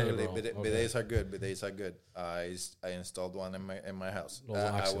about absolutely. bidet, bro. Bidets are good. Bidets are good. I installed one in my house.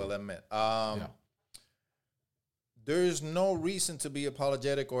 I will admit. There's no reason to be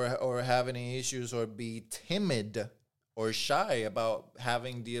apologetic or have any issues or be timid or shy about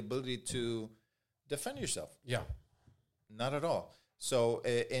having the ability to defend yourself. Yeah. Not at all. So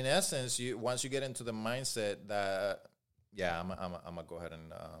in essence, once you get into the mindset that, I'm gonna go ahead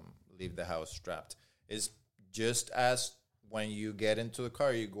and leave the house strapped. It's just as when you get into the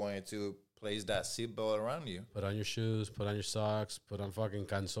car, you're going to place that seatbelt around you. Put on your shoes, put on your socks, put on fucking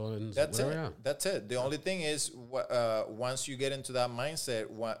calzones. That's it. Yeah. That's it. The only thing is, once you get into that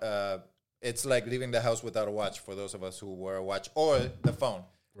mindset, it's like leaving the house without a watch for those of us who wear a watch or the phone.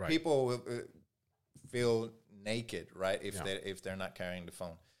 Right. People feel naked, right? If they're not carrying the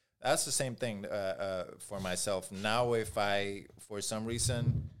phone. That's the same thing for myself. Now, if I, for some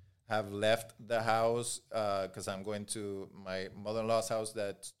reason, have left the house because I'm going to my mother-in-law's house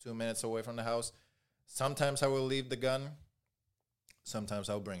that's 2 minutes away from the house. Sometimes I will leave the gun. Sometimes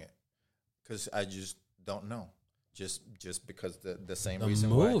I'll bring it because I just don't know. Just because the same reason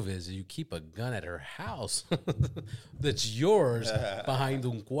why. The move is you keep a gun at her house that's yours behind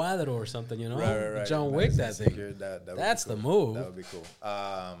un cuadro or something, Right. John Wick, that thing. That's cool. the move. That would be cool.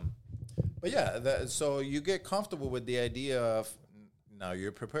 But yeah, so you get comfortable with the idea of now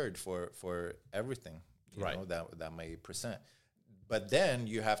you're prepared for everything, right? That may present. But then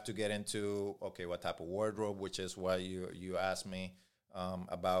you have to get into, okay, what type of wardrobe, which is what you asked me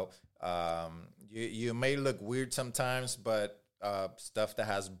about. You may look weird sometimes, but stuff that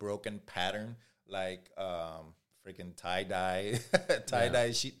has broken pattern, like freaking tie-dye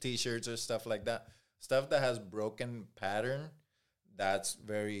T-shirts or stuff like that. Stuff that has broken pattern, that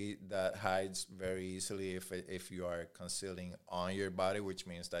hides very easily if you are concealing on your body, which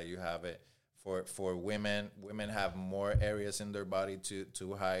means that you have it. For women have more areas in their body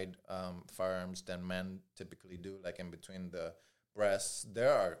to hide firearms than men typically do, like in between the breasts.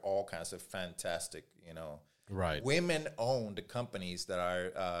 There are all kinds of fantastic, right, women-owned companies that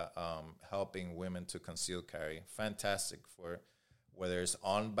are helping women to conceal carry. Fantastic for whether it's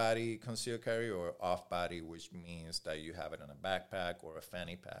on-body concealed carry or off-body, which means that you have it in a backpack or a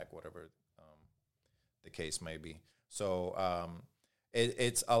fanny pack, whatever the case may be. So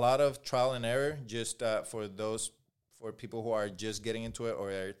it's a lot of trial and error, just for people who are just getting into it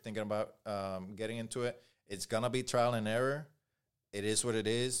or are thinking about getting into it. It's going to be trial and error. It is what it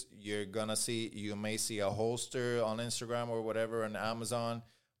is. You may see a holster on Instagram or whatever on Amazon.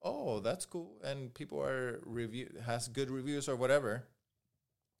 Oh, that's cool. And people has good reviews or whatever.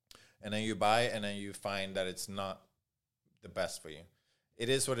 And then you buy it and then you find that it's not the best for you. It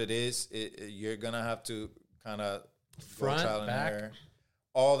is what it is. You're going to have to kind of front, back,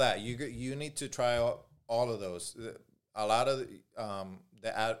 all that. You need to try all of those. A lot of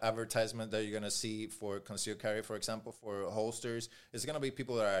the advertisement that you're going to see for concealed carry, for example, for holsters, is going to be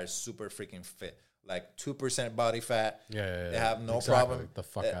people that are super freaking fit. Like 2% body fat. Yeah. They have no exactly. problem. The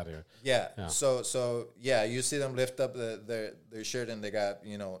fuck out of here. Yeah. So you see them lift up their shirt and they got,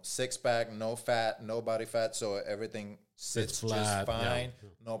 6-pack, no fat, no body fat. So everything sits just fine. Yeah.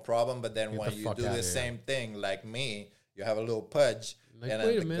 No problem. But then when you do the same thing like me, you have a little pudge and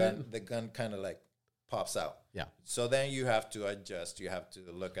then the gun kind of like pops out. Yeah. So then you have to adjust. You have to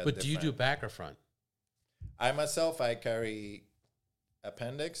look at But do you do back or front? I carry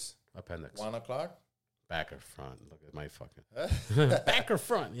appendix. 1 o'clock. Back or front? Look at my fucking back or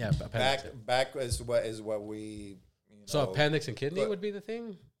front? Yeah, back is what we. So appendix and kidney would be the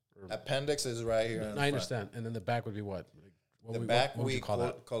thing. Appendix is right here. I understand, and then the back would be what? What would you call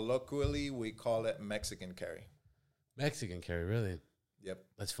that? Colloquially, we call it Mexican carry. Mexican carry, really? Yep.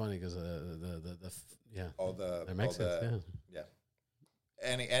 That's funny because they're Mexicans. Yeah.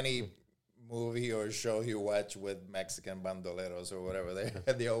 Any movie or show you watch with Mexican bandoleros or whatever,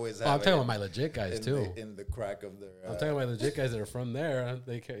 they always have. I'm talking about my legit guys too. In the crack of their. I'm talking about my legit guys that are from there.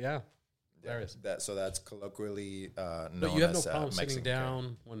 So that's colloquially known. But you have as, no problem Mexican sitting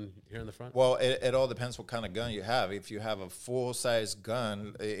down when you're in the front. Well, it all depends what kind of gun you have. If you have a full size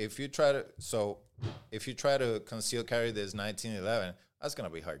gun, if you try to conceal carry this 1911, that's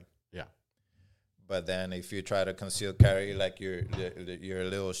gonna be hard. Yeah. But then if you try to conceal carry like your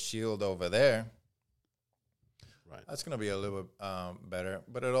little shield over there, right, that's going to be a little bit better.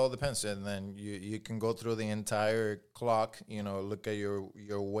 But it all depends. And then you can go through the entire clock, look at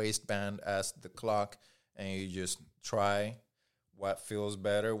your waistband as the clock, and you just try what feels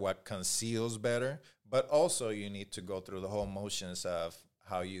better, what conceals better. But also you need to go through the whole motions of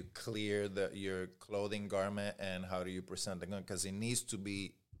how you clear your clothing garment and how do you present the gun, because it needs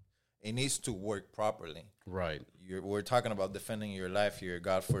to work properly. Right. We're talking about defending your life here.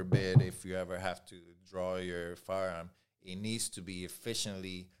 God forbid if you ever have to draw your firearm, it needs to be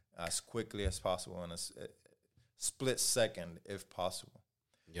efficiently, as quickly as possible, in a split second if possible.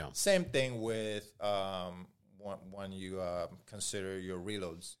 Yeah. Same thing with when you consider your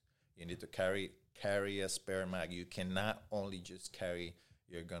reloads. You need to carry a spare mag. You cannot only just carry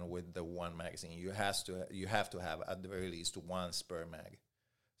your gun with the one magazine. You have to have at the very least one spare mag.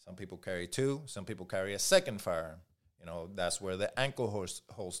 Some people carry 2. Some people carry a second firearm. That's where the ankle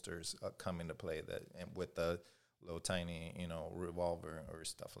holsters come into play. With the little tiny, revolver or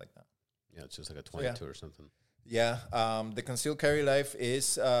stuff like that. Yeah, it's just like a 22 or something. Yeah, the concealed carry life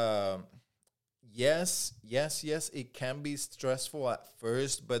is, yes, it can be stressful at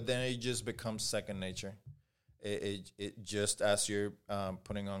first, but then it just becomes second nature. It just as you're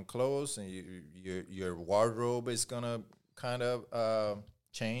putting on clothes and your wardrobe is gonna kind of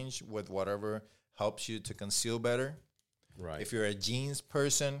change with whatever helps you to conceal better. Right. If you're a jeans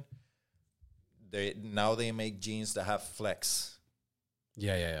person, they make jeans that have flex.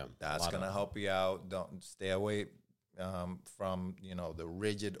 Yeah. That's gonna help you out. Don't stay away from the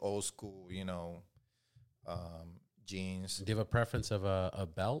rigid old school jeans. Do you have a preference of a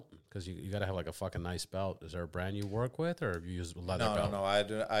belt? Because you got to have like a fucking nice belt. Is there a brand you work with, or you use leather belt? No. I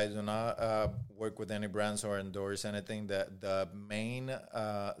do not work with any brands or endorse anything. The main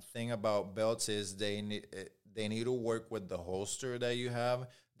thing about belts is they need to work with the holster that you have.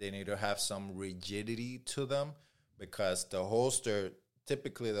 They need to have some rigidity to them, because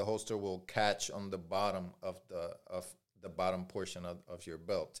typically the holster will catch on the bottom of the bottom portion of your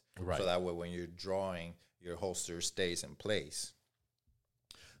belt. Right. So that way when you're drawing, your holster stays in place.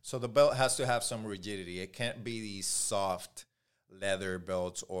 So the belt has to have some rigidity. It can't be these soft leather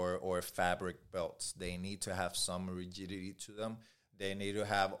belts or fabric belts. They need to have some rigidity to them. They need to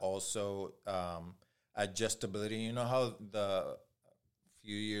have also adjustability. You know how the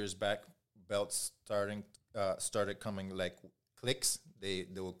few years back belts started coming like clicks? They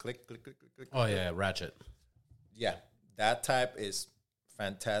will click. Oh, yeah, ratchet. Yeah, that type is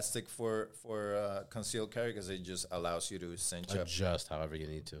fantastic for concealed carry, because it just allows you to adjust however you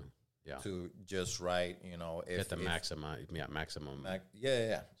need to. Yeah. To just right, get the maximum.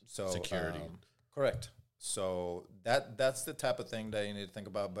 So security. Correct. So that's the type of thing that you need to think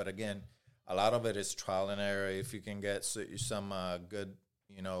about. But again, a lot of it is trial and error. If you can get some good,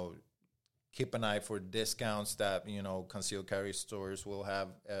 keep an eye for discounts that concealed carry stores will have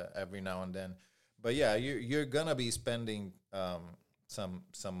every now and then. But yeah, you're gonna be spending some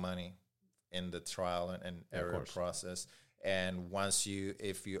money in the trial and error process. And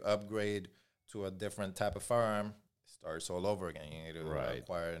if you upgrade to a different type of firearm, it starts all over again. You need to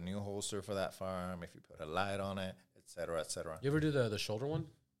acquire a new holster for that firearm. If you put a light on it, et cetera, et cetera. You ever do the shoulder one?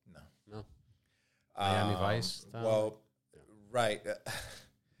 No. Miami Vice. Well, right.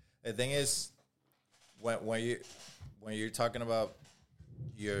 The thing is, when you're talking about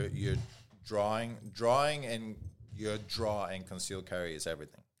your drawing and your draw and concealed carry is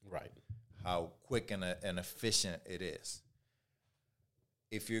everything. Right. How quick and efficient it is.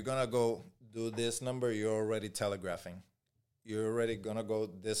 If you're gonna go do this number, you're already telegraphing. You're already gonna go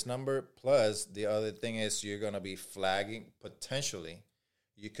this number. Plus, the other thing is you're gonna be flagging potentially.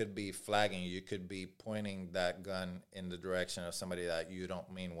 You could be flagging. You could be pointing that gun in the direction of somebody that you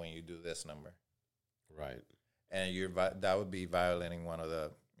don't mean when you do this number. Right. And that would be violating one of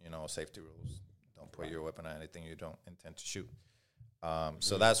the safety rules. Don't put your weapon on anything you don't intend to shoot.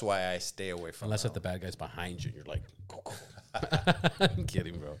 So that's why I stay away from. Unless if the bad guy's behind you, you're like, I'm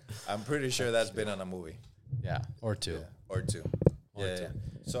kidding, bro. I'm pretty sure that's been on a movie. Yeah, or two. Yeah. Or two. Or Yeah. two.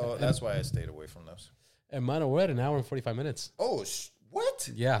 So that's why I stayed away from those. And mine, we're at an hour and 45 minutes. Oh, what?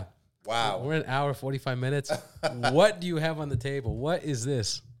 Yeah. Wow. We're at an hour 45 minutes. What do you have on the table? What is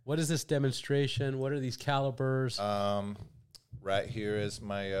this? What is this demonstration? What are these calibers? Right here is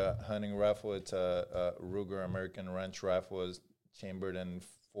my hunting rifle. It's a Ruger American Ranch rifle. It's chambered in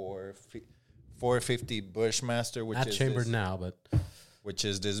 450 Bushmaster, which Not is chambered now, but which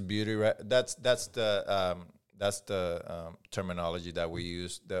is this beauty. That's the terminology that we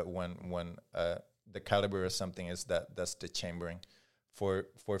use. That when the caliber of something is that's the chambering.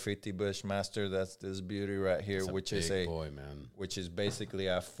 450 Bushmaster. That's this beauty right here, which is a boy, man. Which is basically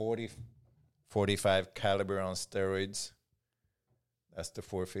a 45 caliber on steroids. That's the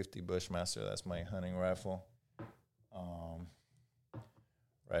 450 Bushmaster. That's my hunting rifle.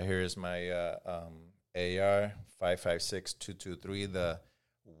 Right here is my AR 5.56-223, the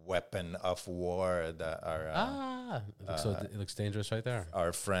weapon of war that our it looks dangerous right there.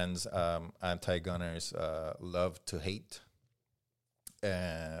 Our friends, anti-gunners, love to hate.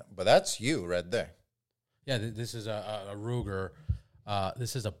 But that's you right there. Yeah, this is a Ruger.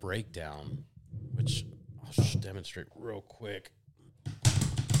 This is a breakdown, which I'll demonstrate real quick,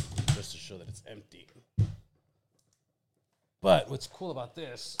 just to show that it's empty. But what's cool about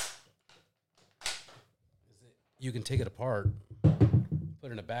this is that you can take it apart, put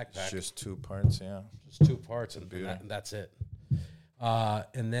it in a backpack. It's just two parts, yeah. Just two parts, and that's it.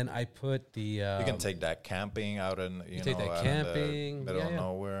 And then I put the... you can take that camping out in, you take that camping. In the middle of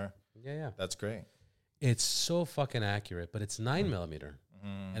nowhere. Yeah. That's great. It's so fucking accurate, but it's 9mm.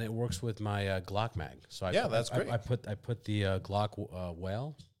 And it works with my Glock mag. So that's great. I put the Glock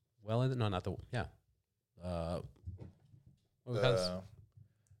well in it. No, not the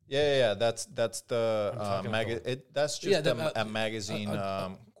That's the that's just a magazine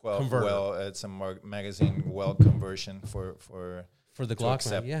converter. well. It's a magazine well conversion for the Glock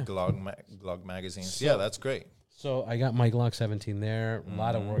mag. Yeah, Glock magazines. So, yeah, that's great. So I got my Glock 17 there. A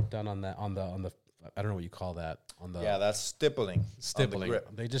lot of work done on that on the I don't know what you call that on the that's stippling. Stippling.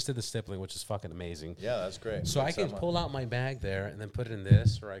 They just did the stippling, which is fucking amazing. Yeah, that's great. So I can pull out my bag there and then put it in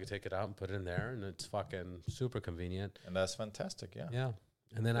this, or I can take it out and put it in there, and it's fucking super convenient. And that's fantastic. Yeah. Yeah.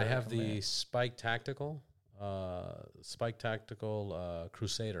 And then I have the Spike Tactical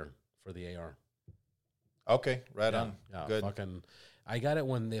Crusader for the AR. Okay, right on. Yeah, good. Fucking, I got it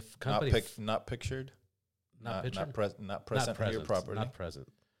when the company not pictured, not pictured, not present in your property, not present,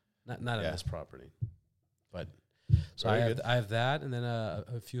 not in this property, but so Very I have that, and then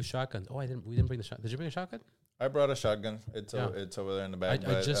a few shotguns. Oh, we didn't bring the shotgun. Did you bring a shotgun? I brought a shotgun. It's over there in the back.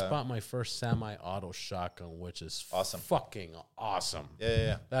 I just bought my first semi-auto shotgun, which is awesome, fucking awesome.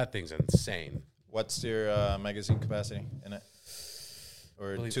 Yeah. That thing's insane. What's your magazine capacity in it?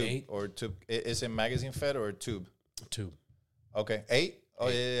 Or tube? 8. Or tube? Is it magazine fed or tube? Tube. Okay, 8. Oh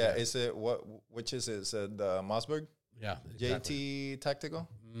 8, yeah. Is it what? Which is it? Is it the Mossberg? Yeah. Exactly. JT Tactical.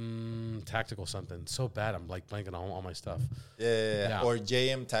 Tactical something. So bad. I'm like blanking on all my stuff. Yeah. Or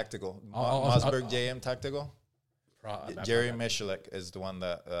JM Tactical. Mossberg JM Tactical. Jerry Michalek is the one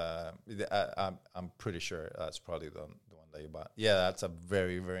that I'm pretty sure that's probably the one that you bought. Yeah, that's a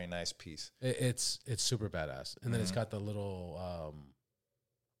very, very nice piece. It's super badass. And then it's got the little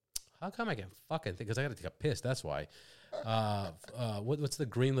how come I can fucking think? Because I got to take a piss. That's why. What's the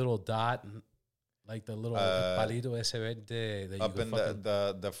green little dot? Like the little palito ese verde that up in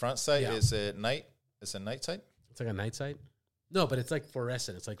the front sight is a night. It's a night sight. It's like a night sight. No, but it's like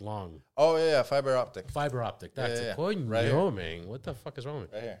fluorescent. It's like long. Oh yeah, fiber optic. Fiber optic. That's it. Right here. What the fuck is wrong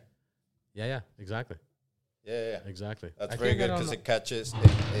with me? Right here. Yeah, exactly. Yeah. Exactly. That's very good because it catches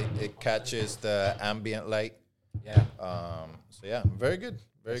the ambient light. Yeah. So yeah, very good.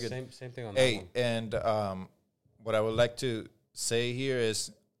 Very good. Same thing on that one. And what I would like to say here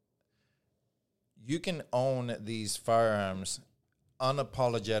is you can own these firearms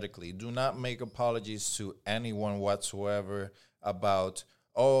unapologetically. Do not make apologies to anyone whatsoever about,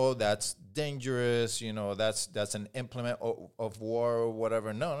 oh, that's dangerous, that's an implement of war or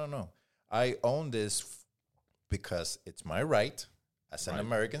whatever. No. I own this because it's my right as an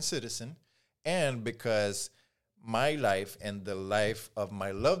American citizen, and because my life and the life of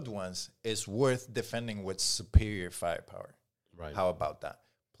my loved ones is worth defending with superior firepower. Right. How about that?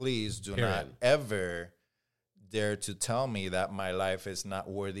 Please do Period. not ever dare to tell me that my life is not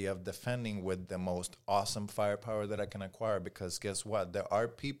worthy of defending with the most awesome firepower that I can acquire, because guess what? There are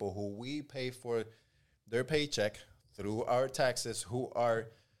people who we pay for their paycheck through our taxes who are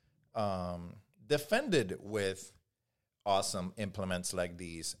defended with awesome implements like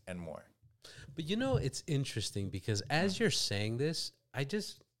these and more. But it's interesting because as you're saying this,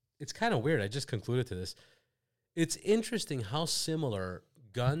 it's kind of weird. I just concluded to this. It's interesting how similar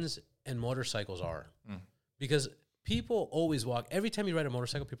guns and motorcycles are. Because people always walk. Every time you ride a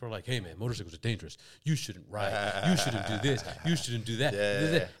motorcycle, people are like, hey, man, motorcycles are dangerous. You shouldn't ride. You shouldn't do this. You shouldn't do that.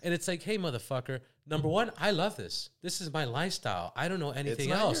 Yeah. And it's like, hey, motherfucker, number one, I love this. This is my lifestyle. I don't know anything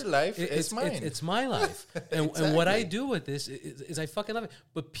it's else. It's not your life. It's mine. It's my life. And, Exactly. and what I do with this is I fucking love it.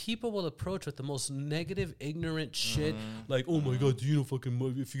 But people will approach with the most negative, ignorant shit. Like, oh, my God, do you know fucking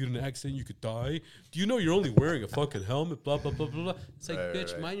if you get in an accident, you could die? Do you know you're only wearing a fucking helmet? Blah, blah, blah, blah, blah. It's like,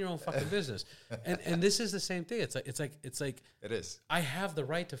 bitch, mind your own fucking business. And this is the same thing. It's like it is. I have the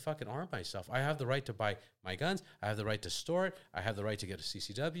right to fucking arm myself. I have the right to buy my guns. I have the right to store it. I have the right to get a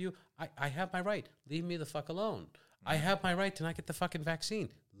CCW. I have my right. Leave me the fuck alone. I have my right to not get the fucking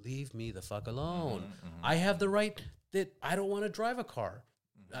vaccine. Leave me the fuck alone. I have the right that I don't want to drive a car.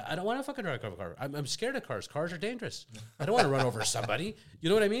 I don't want to fucking drive a car. I'm scared of cars. Cars are dangerous. I don't want to run over somebody. You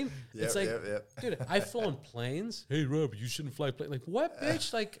know what I mean? It's like, dude, I've flown planes. Hey, Rob, you shouldn't fly planes. Like, what,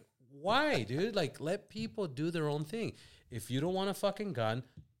 bitch? Like, why, dude? Like, let people do their own thing. If you don't want a fucking gun,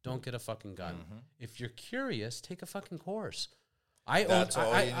 don't get a fucking gun. If you're curious, take a fucking course. I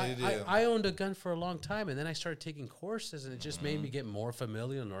owned a gun for a long time, and then I started taking courses, and it just made me get more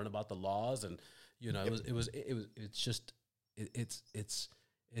familiar and learn about the laws. And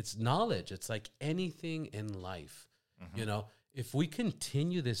it's knowledge. It's like anything in life. If we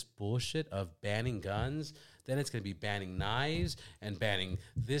continue this bullshit of banning guns, then it's going to be banning knives and banning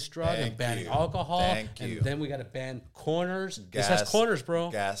this drug and banning alcohol. And then we got to ban corners. This has corners,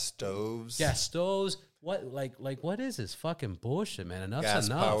 bro. Gas stoves. What what is this fucking bullshit, man? Enough's enough.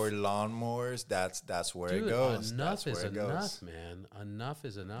 Gas-powered lawnmowers. That's where it goes. Enough is enough, man. Enough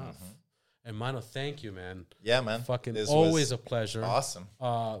is enough. And Mano, thank you, man. Yeah, man. Fucking always a pleasure. Awesome.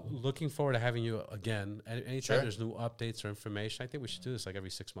 Looking forward to having you again. Anytime there's new updates or information, I think we should do this like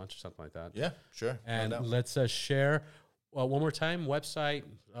every 6 months or something like that. Yeah, sure. And let's share one more time, website,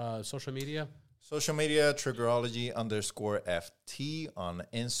 social media. Social media, Triggerology_FT on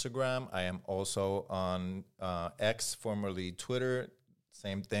Instagram. I am also on X, formerly Twitter.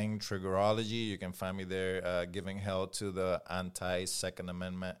 Same thing, Triggerology. You can find me there giving hell to the anti-Second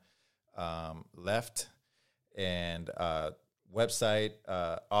Amendment left. And website,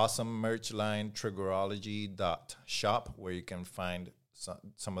 awesome merch line, triggerology.shop, where you can find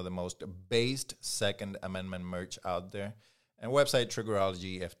some of the most based Second Amendment merch out there. And website,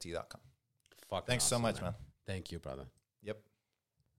 triggerologyft.com. Fucking Thanks awesome, so much, man. Thank you, brother. Yep.